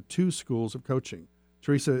faculty at 2 schools of coaching.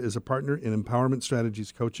 Theresa is a partner in Empowerment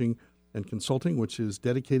Strategies Coaching and Consulting, which is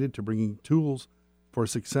dedicated to bringing tools for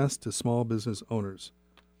success to small business owners.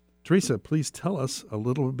 Theresa, please tell us a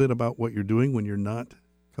little bit about what you're doing when you're not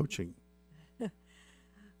coaching.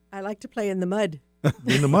 I like to play in the mud.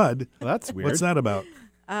 In the mud? Well, that's weird. What's that about?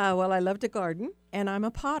 Well, I love to garden, and I'm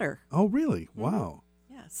a potter. Oh, really? Wow.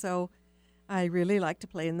 Yeah, so I really like to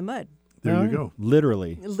play in the mud. There you go.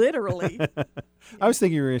 Literally. Literally. I was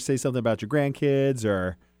thinking you were going to say something about your grandkids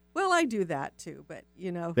or... Well, I do that too, but,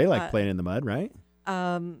 you know. They like playing in the mud, right?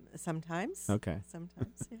 Sometimes. Okay.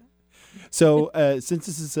 Sometimes, yeah. So since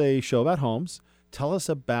this is a show about homes, tell us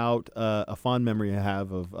about a fond memory you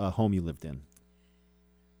have of a home you lived in.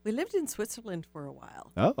 We lived in Switzerland for a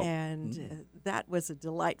while, and that was a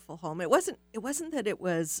delightful home. It wasn't that it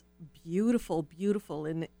was beautiful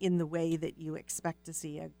in the way that you expect to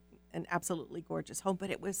see an absolutely gorgeous home, but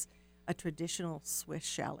it was a traditional Swiss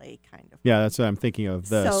chalet kind of home. Yeah, that's what I'm thinking of,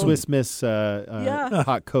 the Swiss Miss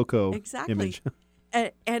hot cocoa image.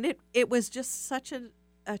 And it was just such a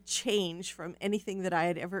change from anything that I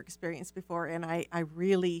had ever experienced before, and I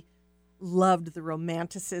really loved the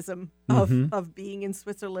romanticism of being in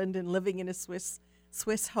Switzerland and living in a Swiss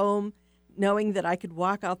home, knowing that I could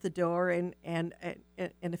walk out the door and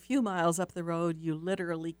a few miles up the road you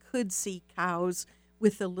literally could see cows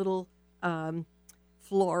with the little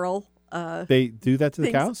floral they do that to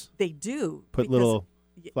the things. Cows? They do. Put little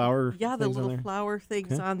flower the things little on there? flower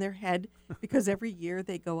things on their head, because every year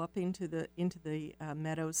they go up into the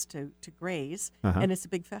meadows to graze, and it's a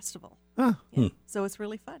big festival. So it's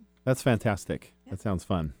really fun. That's fantastic. Yeah. That sounds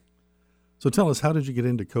fun. So tell us, how did you get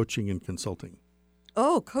into coaching and consulting?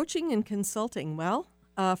 Oh, coaching and consulting. Well,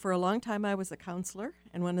 for a long time I was a counselor,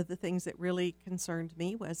 and one of the things that really concerned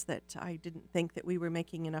me was that I didn't think that we were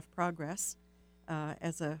making enough progress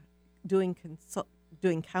doing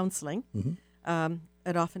counseling.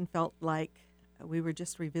 It often felt like we were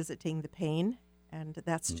just revisiting the pain, and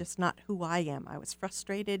that's just not who I am. I was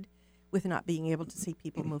frustrated with not being able to see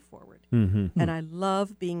people move forward. And I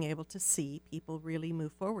love being able to see people really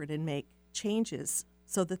move forward and make changes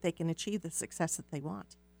so that they can achieve the success that they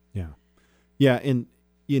want. Yeah, and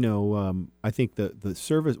I think the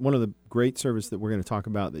service, one of the great service that we're going to talk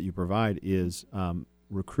about that you provide is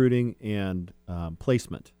recruiting and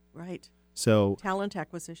placement. Right. So talent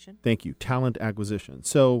acquisition. Thank you. Talent acquisition.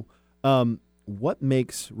 So what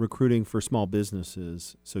makes recruiting for small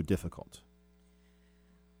businesses so difficult?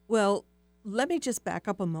 Well, let me just back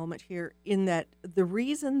up a moment here in that the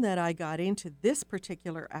reason that I got into this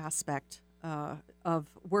particular aspect of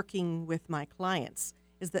working with my clients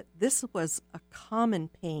is that this was a common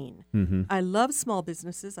pain. I love small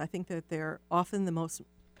businesses. I think that they're often the most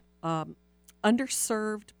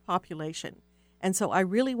underserved population. And so I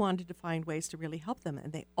really wanted to find ways to really help them.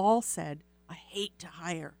 And they all said, I hate to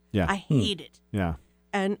hire. Yeah. I hate it. Yeah.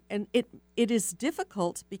 And it is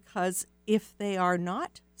difficult because if they are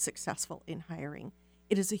not successful in hiring,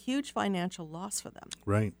 it is a huge financial loss for them.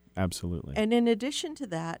 Right. Absolutely. And in addition to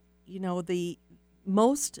that, the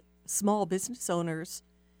most small business owners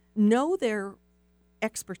know their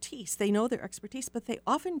expertise. They know their expertise, but they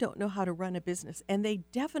often don't know how to run a business. And they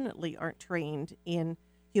definitely aren't trained in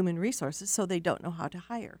human resources, so they don't know how to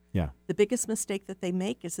hire. Yeah. The biggest mistake that they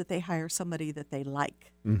make is that they hire somebody that they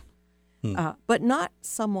like, but not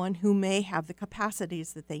someone who may have the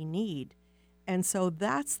capacities that they need. And so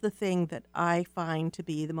that's the thing that I find to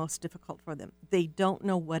be the most difficult for them. They don't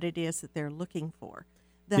know what it is that they're looking for.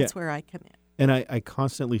 That's where I come in. And I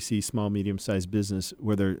constantly see small, medium-sized business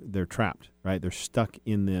where they're trapped, right? They're stuck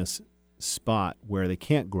in this spot where they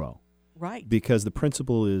can't grow. Right. Because the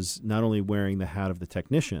principal is not only wearing the hat of the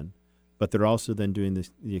technician, but they're also then doing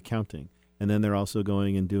the accounting. And then they're also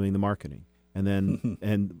going and doing the marketing. And then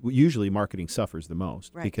and usually marketing suffers the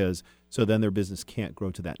most because so then their business can't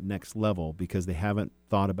grow to that next level because they haven't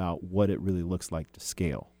thought about what it really looks like to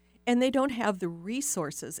scale. And they don't have the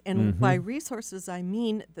resources. And by resources, I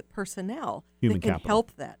mean the personnel Human that can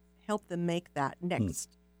capital. help them make that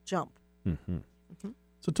next jump. Mm-hmm.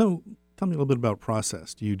 So tell me a little bit about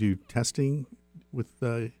process. Do you do testing with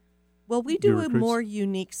Well, we do your a recruits? more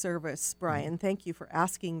unique service, Brian. Thank you for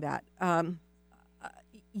asking that.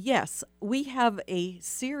 Yes, we have a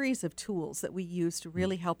series of tools that we use to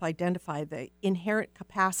really help identify the inherent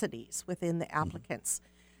capacities within the applicants.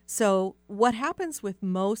 So what happens with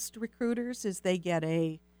most recruiters is they get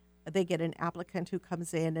an applicant who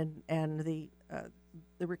comes in and the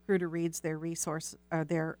recruiter reads their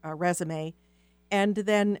resume and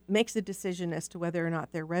then makes a decision as to whether or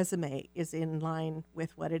not their resume is in line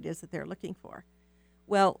with what it is that they're looking for.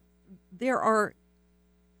 Well, there are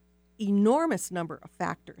enormous number of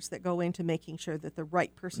factors that go into making sure that the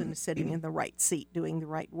right person is sitting in the right seat doing the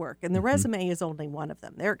right work. And the resume is only one of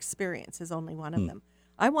them. Their experience is only one of them.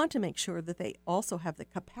 I want to make sure that they also have the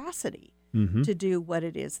capacity to do what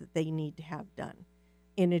it is that they need to have done,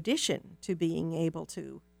 in addition to being able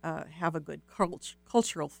to have a good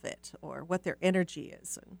cultural fit or what their energy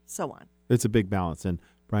is and so on. It's a big balance. And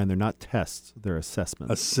Brian, they're not tests, they're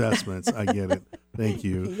assessments. Assessments, I get it. Thank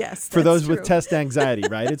you. Yes, For those true. with test anxiety,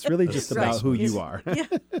 right? It's really just about who you are. Yeah.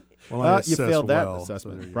 Well, I You assess failed that well,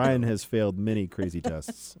 assessment. so there you Brian go. has failed many crazy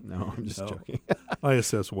tests. No, I'm just joking. I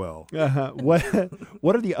assess well.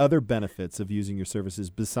 What are the other benefits of using your services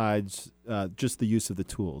besides just the use of the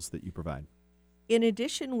tools that you provide? In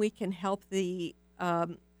addition, we can help the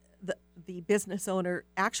business owner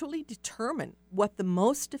actually determine what the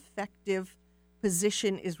most effective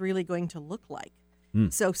position is really going to look like.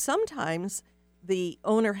 So sometimes the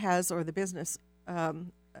owner has, or the business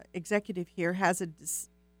executive here has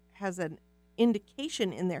an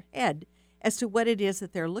indication in their head as to what it is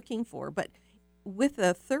that they're looking for. But with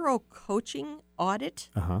a thorough coaching audit,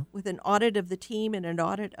 with an audit of the team and an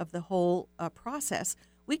audit of the whole process,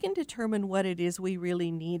 we can determine what it is we really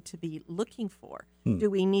need to be looking for. Do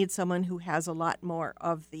we need someone who has a lot more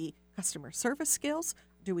of the customer service skills?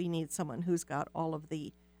 Do we need someone who's got all of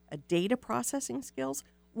the data processing skills?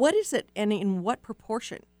 What is it, and in what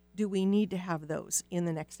proportion do we need to have those in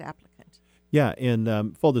the next applicant? Yeah,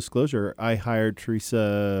 and full disclosure, I hired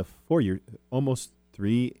Theresa almost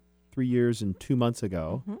 3 years and 2 months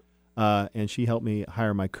ago. And she helped me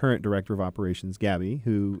hire my current director of operations, Gabby,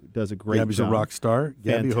 who does a great job. Gabby's a rock star.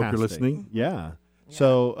 Gabby, hope you're Fantastic. listening. Yeah.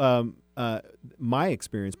 So my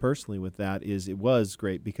experience personally with that is it was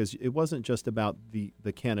great because it wasn't just about the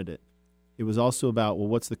candidate. It was also about, well,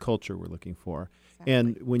 what's the culture we're looking for? Exactly.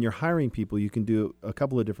 And when you're hiring people, you can do a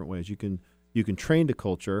couple of different ways. You can train to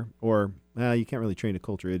culture, or you can't really train to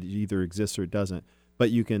culture. It either exists or it doesn't. But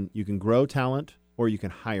you can grow talent, or you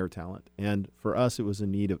can hire talent. And for us, it was a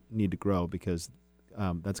need to grow because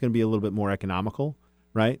that's going to be a little bit more economical,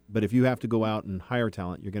 right? But if you have to go out and hire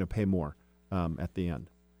talent, you're going to pay more at the end.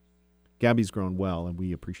 Gabby's grown well, and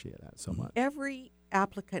we appreciate that so much. Every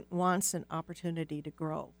applicant wants an opportunity to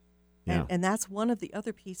grow. Yeah. And that's one of the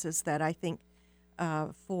other pieces that I think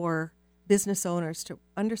for business owners to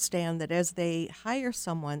understand, that as they hire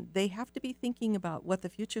someone, they have to be thinking about what the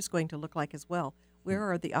future is going to look like as well. Where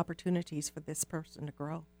are the opportunities for this person to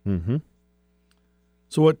grow?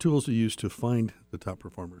 So what tools do you use to find the top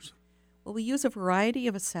performers? Well, we use a variety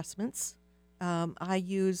of assessments. I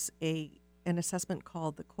use an assessment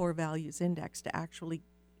called the Core Values Index to actually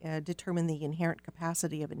determine the inherent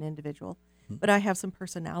capacity of an individual. But I have some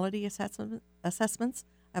personality assessments.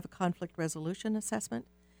 I have a conflict resolution assessment.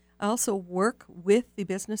 I also work with the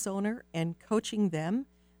business owner and coaching them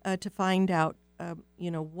to find out,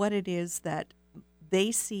 what it is that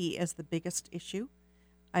they see as the biggest issue.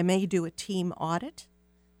 I may do a team audit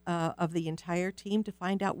of the entire team to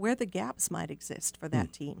find out where the gaps might exist for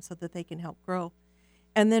that team so that they can help grow.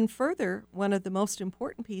 And then further, one of the most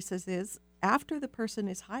important pieces is after the person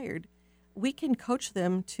is hired, we can coach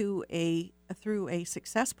them through a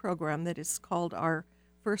success program that is called our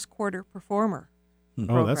First Quarter Performer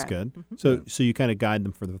program. Oh, that's good. So you kind of guide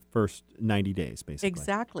them for the first 90 days, basically.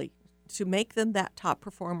 Exactly, to make them that top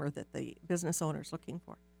performer that the business owner is looking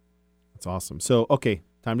for. That's awesome. So, okay,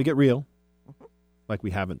 time to get real, like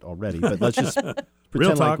we haven't already, but let's just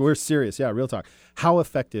pretend like we're serious. Yeah, real talk. How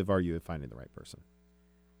effective are you at finding the right person?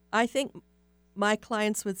 I think My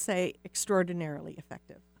clients would say extraordinarily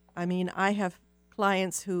effective. I mean, I have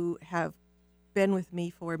clients who have been with me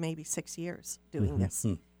for maybe 6 years doing this.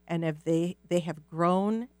 And if they have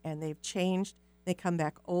grown and they've changed, they come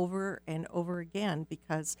back over and over again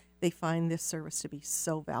because they find this service to be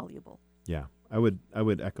so valuable. Yeah, I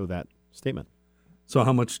would echo that statement. So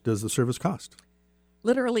how much does the service cost?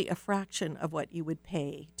 Literally a fraction of what you would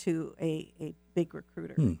pay to a big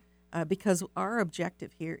recruiter. Because our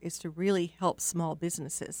objective here is to really help small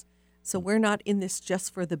businesses. So we're not in this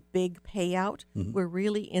just for the big payout. We're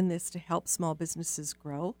really in this to help small businesses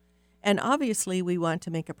grow. And obviously we want to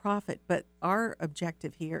make a profit, but our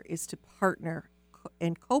objective here is to partner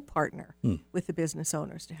and co-partner with the business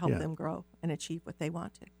owners to help them grow and achieve what they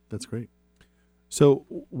want to. That's great. So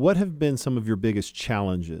what have been some of your biggest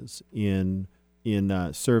challenges in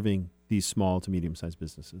serving these small to medium-sized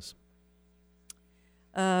businesses?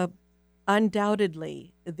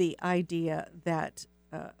 Undoubtedly, the idea that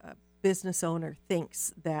a business owner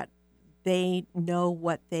thinks that they know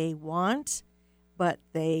what they want, but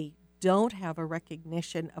they don't have a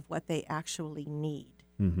recognition of what they actually need.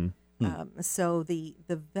 So the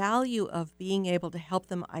value of being able to help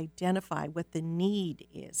them identify what the need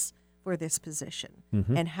is for this position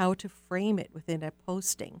and how to frame it within a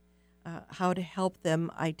posting, how to help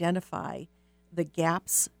them identify the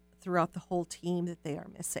gaps throughout the whole team that they are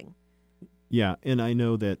missing. Yeah, and I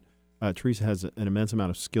know that Theresa has an immense amount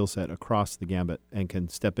of skill set across the gambit and can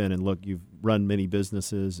step in and look. You've run many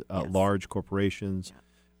businesses, large corporations,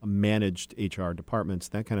 managed HR departments,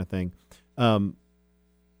 that kind of thing.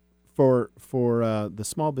 For the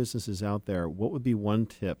small businesses out there, what would be one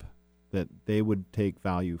tip that they would take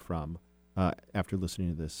value from after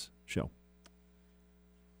listening to this show?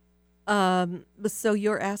 So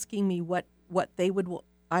you're asking me what I would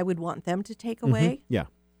want them to take away? Yeah.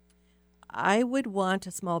 I would want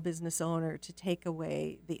a small business owner to take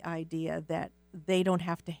away the idea that they don't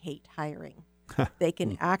have to hate hiring. They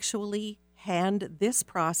can actually hand this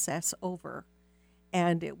process over,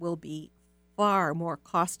 and it will be far more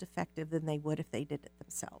cost-effective than they would if they did it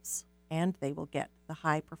themselves. And they will get the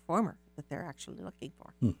high performer that they're actually looking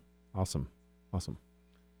for. Awesome.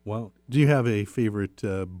 Wow. Do you have a favorite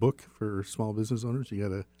book for small business owners? You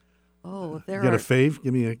got a fave?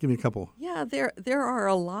 Give me a couple. Yeah, there are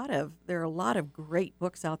a lot of great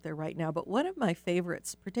books out there right now. But one of my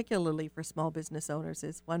favorites, particularly for small business owners,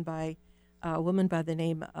 is one by a woman by the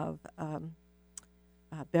name of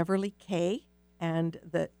Beverly Kay, and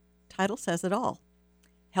the title says it all: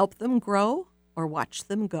 "Help them grow or watch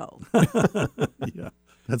them go." Yeah,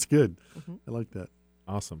 that's good. I like that.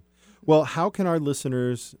 Awesome. Well, how can our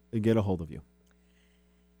listeners get a hold of you?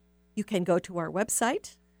 You can go to our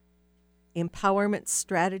website,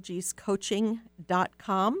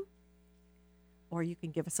 empowermentstrategiescoaching.com, or you can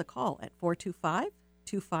give us a call at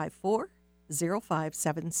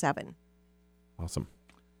 425-254-0577. Awesome.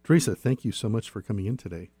 Theresa, thank you so much for coming in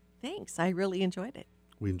today. Thanks. I really enjoyed it.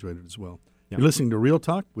 We enjoyed it as well. Yeah. You're listening to Real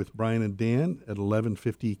Talk with Brian and Dan at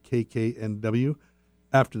 1150 KKNW.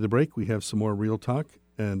 After the break, we have some more Real Talk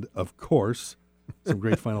and, of course, some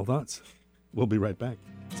great final thoughts. We'll be right back.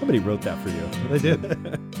 Somebody wrote that for you. They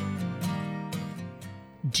did.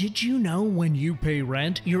 Did you know when you pay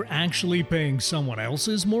rent, you're actually paying someone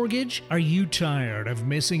else's mortgage? Are you tired of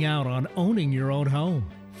missing out on owning your own home?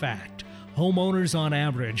 Fact: homeowners on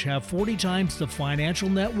average have 40 times the financial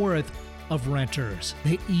net worth of renters.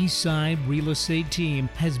 The Eastside Real Estate Team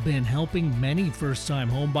has been helping many first-time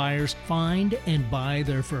home buyers find and buy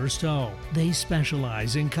their first home. They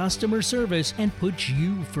specialize in customer service and put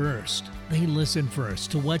you first. They listen first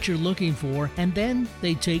to what you're looking for, and then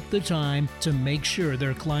they take the time to make sure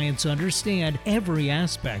their clients understand every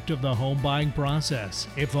aspect of the home buying process.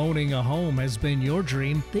 If owning a home has been your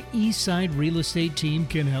dream, the Eastside Real Estate Team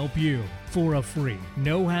can help you. For a free,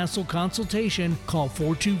 no-hassle consultation, call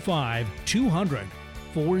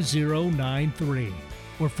 425-200-4093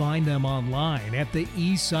 or find them online at the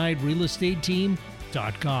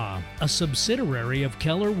eastsiderealestateteam.com, a subsidiary of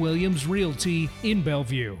Keller Williams Realty in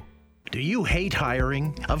Bellevue. Do you hate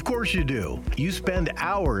hiring? Of course you do. You spend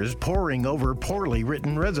hours poring over poorly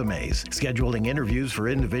written resumes, scheduling interviews for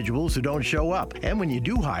individuals who don't show up. And when you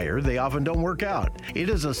do hire, they often don't work out. It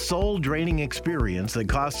is a soul-draining experience that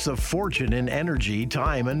costs a fortune in energy,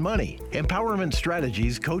 time, and money. Empowerment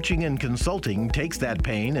Strategies Coaching and Consulting takes that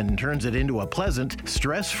pain and turns it into a pleasant,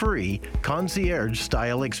 stress-free,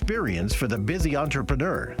 concierge-style experience for the busy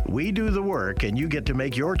entrepreneur. We do the work, and you get to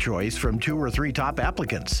make your choice from 2 or 3 top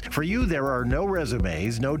applicants. For you, you, there are no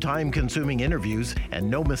resumes, no time-consuming interviews, and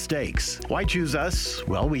no mistakes. Why choose us?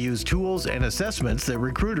 Well, we use tools and assessments that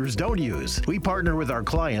recruiters don't use. We partner with our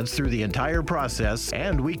clients through the entire process,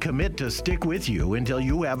 and we commit to stick with you until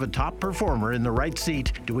you have a top performer in the right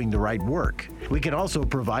seat doing the right work. We can also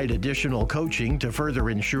provide additional coaching to further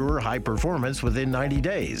ensure high performance within 90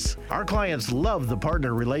 days. Our clients love the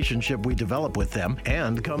partner relationship we develop with them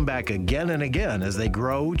and come back again and again as they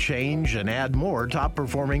grow, change, and add more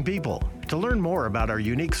top-performing people. To learn more about our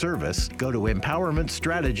unique service, go to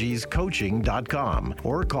empowermentstrategiescoaching.com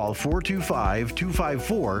or call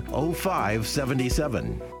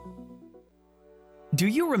 425-254-0577. Do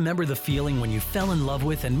you remember the feeling when you fell in love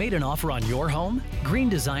with and made an offer on your home? Greene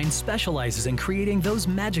Design specializes in creating those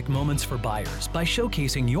magic moments for buyers by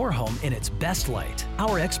showcasing your home in its best light.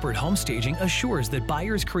 Our expert home staging assures that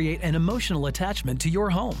buyers create an emotional attachment to your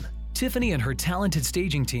home. Tiffany and her talented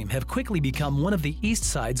staging team have quickly become one of the East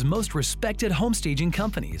Side's most respected home staging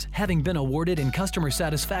companies, having been awarded in customer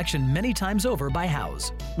satisfaction many times over by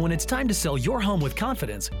House. When it's time to sell your home with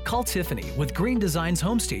confidence, call Tiffany with Greene Design's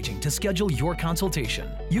Home Staging to schedule your consultation.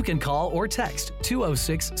 You can call or text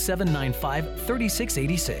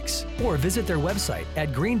 206-795-3686 or visit their website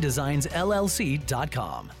at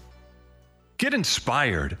greendesignsllc.com. Get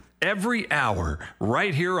inspired every hour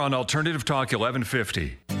right here on Alternative Talk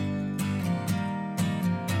 1150.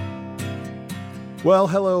 Well,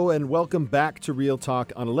 hello and welcome back to Real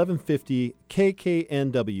Talk on 1150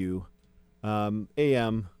 KKNW,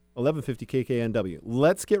 AM 1150 KKNW.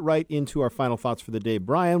 Let's get right into our final thoughts for the day.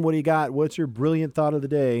 Brian, what do you got? What's your brilliant thought of the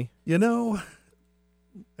day? You know,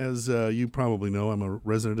 as you probably know, I'm a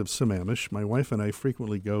resident of Sammamish. My wife and I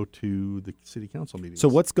frequently go to the city council meetings. So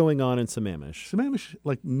what's going on in Sammamish? Sammamish,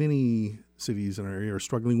 like many cities in our area, are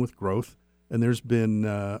struggling with growth, and there's been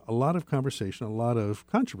a lot of conversation, a lot of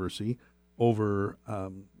controversy over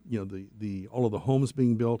the all of the homes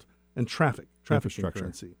being built and traffic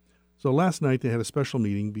concurrency. So last night they had a special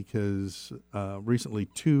meeting because recently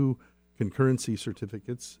 2 concurrency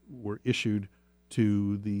certificates were issued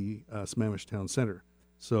to the Sammamish Town Center.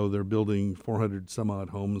 So they're building 400 some odd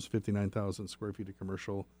homes, 59,000 square feet of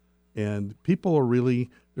commercial, and people are really,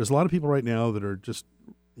 there's a lot of people right now that are just,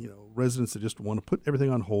 residents that just want to put everything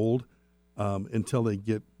on hold until they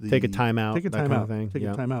get take a time out. Take a time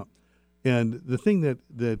out. And the thing that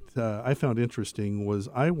I found interesting was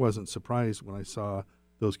I wasn't surprised when I saw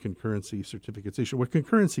those concurrency certificates issued. What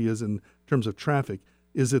concurrency is in terms of traffic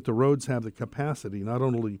is that the roads have the capacity not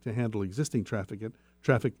only to handle existing traffic,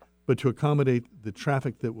 but to accommodate the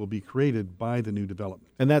traffic that will be created by the new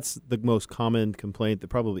development. And that's the most common complaint that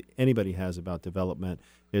probably anybody has about development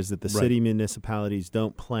is that the city municipalities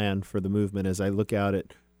don't plan for the movement. As I look out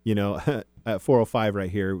at at 405 right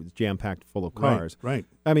here, jam-packed full of cars. Right.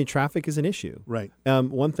 I mean, traffic is an issue. Right.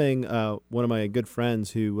 One thing, one of my good friends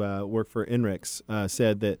who worked for INRIX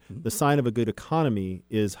said that the sign of a good economy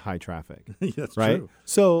is high traffic. That's right? true.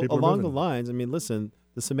 So along the lines, I mean, listen,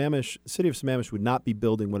 the city of Sammamish would not be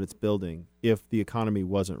building what it's building if the economy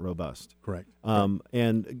wasn't robust. Correct.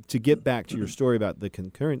 And to get back to your story about the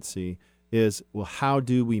concurrency is, well, how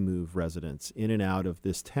do we move residents in and out of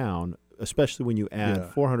this town, especially when you add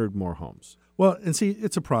 400 more homes? Well, and see,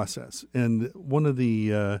 it's a process. And one of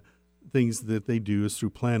the things that they do is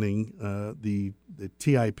through planning, the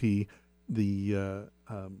TIP, the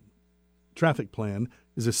traffic plan,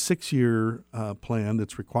 is a 6-year plan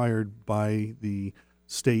that's required by the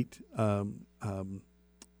state Growth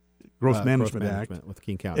Management Act with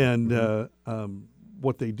King County. And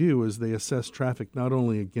what they do is they assess traffic not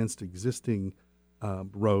only against existing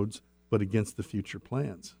roads, but against the future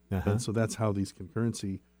plans. And so that's how these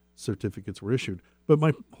concurrency certificates were issued. But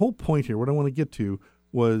my whole point here, what I want to get to,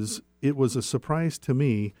 was it was a surprise to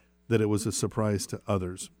me that it was a surprise to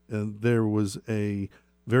others. And there was a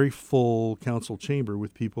very full council chamber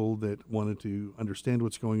with people that wanted to understand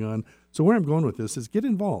what's going on. So where I'm going with this is get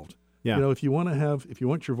involved. Yeah. If you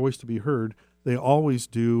want your voice to be heard, they always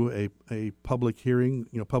do a public hearing,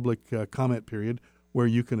 public comment period where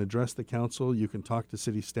you can address the council, you can talk to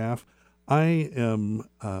city staff. I am,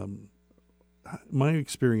 my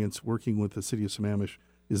experience working with the city of Sammamish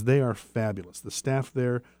is they are fabulous. The staff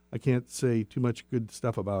there, I can't say too much good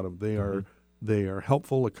stuff about them. They are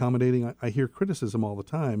helpful, accommodating. I hear criticism all the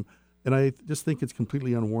time, and I just think it's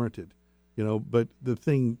completely unwarranted. But the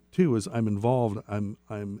thing too is I'm involved. I'm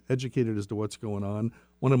educated as to what's going on.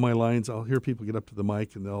 One of my lines, I'll hear people get up to the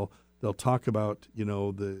mic and they'll talk about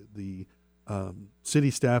the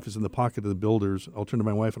city staff is in the pocket of the builders, I'll turn to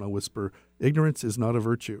my wife and I'll whisper, ignorance is not a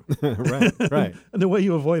virtue. Right. And the way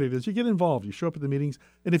you avoid it is you get involved. You show up at the meetings,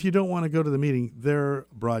 and if you don't want to go to the meeting, they're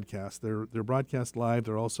broadcast. They're broadcast live.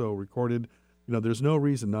 They're also recorded. There's no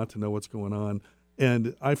reason not to know what's going on.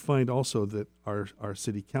 And I find also that our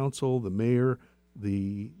city council, the mayor,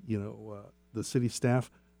 the city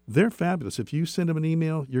staff, they're fabulous. If you send them an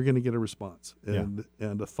email, you're going to get a response and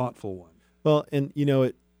a thoughtful one. Well, and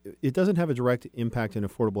it doesn't have a direct impact in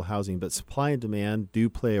affordable housing, but supply and demand do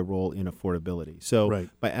play a role in affordability. So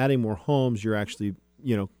by adding more homes, you're actually,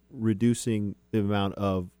 reducing the amount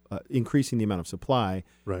of, increasing the amount of supply.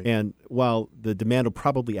 Right. And while the demand will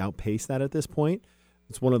probably outpace that at this point,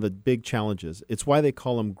 it's one of the big challenges. It's why they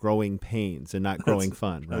call them growing pains and not growing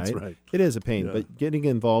fun, right? That's right. It is a pain, but getting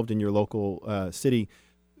involved in your local city,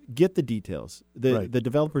 get the details. The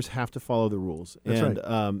developers have to follow the rules. That's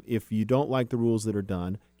and if you don't like the rules that are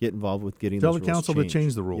done, get involved with getting Tell those the rules council changed. to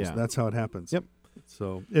change the rules. Yeah. That's how it happens. Yep.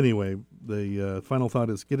 So anyway, the final thought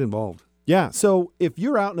is get involved. Yeah. So if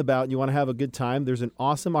you're out and about and you want to have a good time, there's an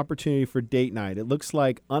awesome opportunity for date night. It looks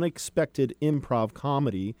like Unexpected Improv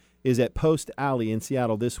Comedy is at Post Alley in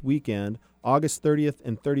Seattle this weekend, August 30th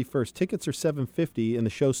and 31st. Tickets are $7.50 and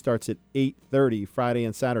the show starts at 8:30 Friday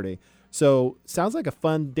and Saturday. So sounds like a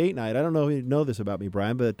fun date night. I don't know if you know this about me,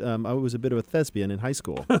 Brian, but I was a bit of a thespian in high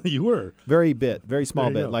school. You were? Very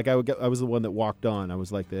small bit. Go. Like I was the one that walked on. I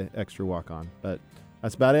was like the extra walk on. But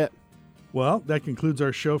that's about it. Well, that concludes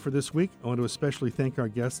our show for this week. I want to especially thank our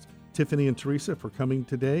guests, Tiffany and Theresa, for coming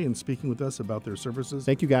today and speaking with us about their services.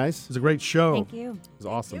 Thank you, guys. It was a great show. Thank you. It was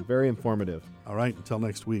awesome. Very informative. All right, until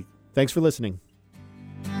next week. Thanks for listening.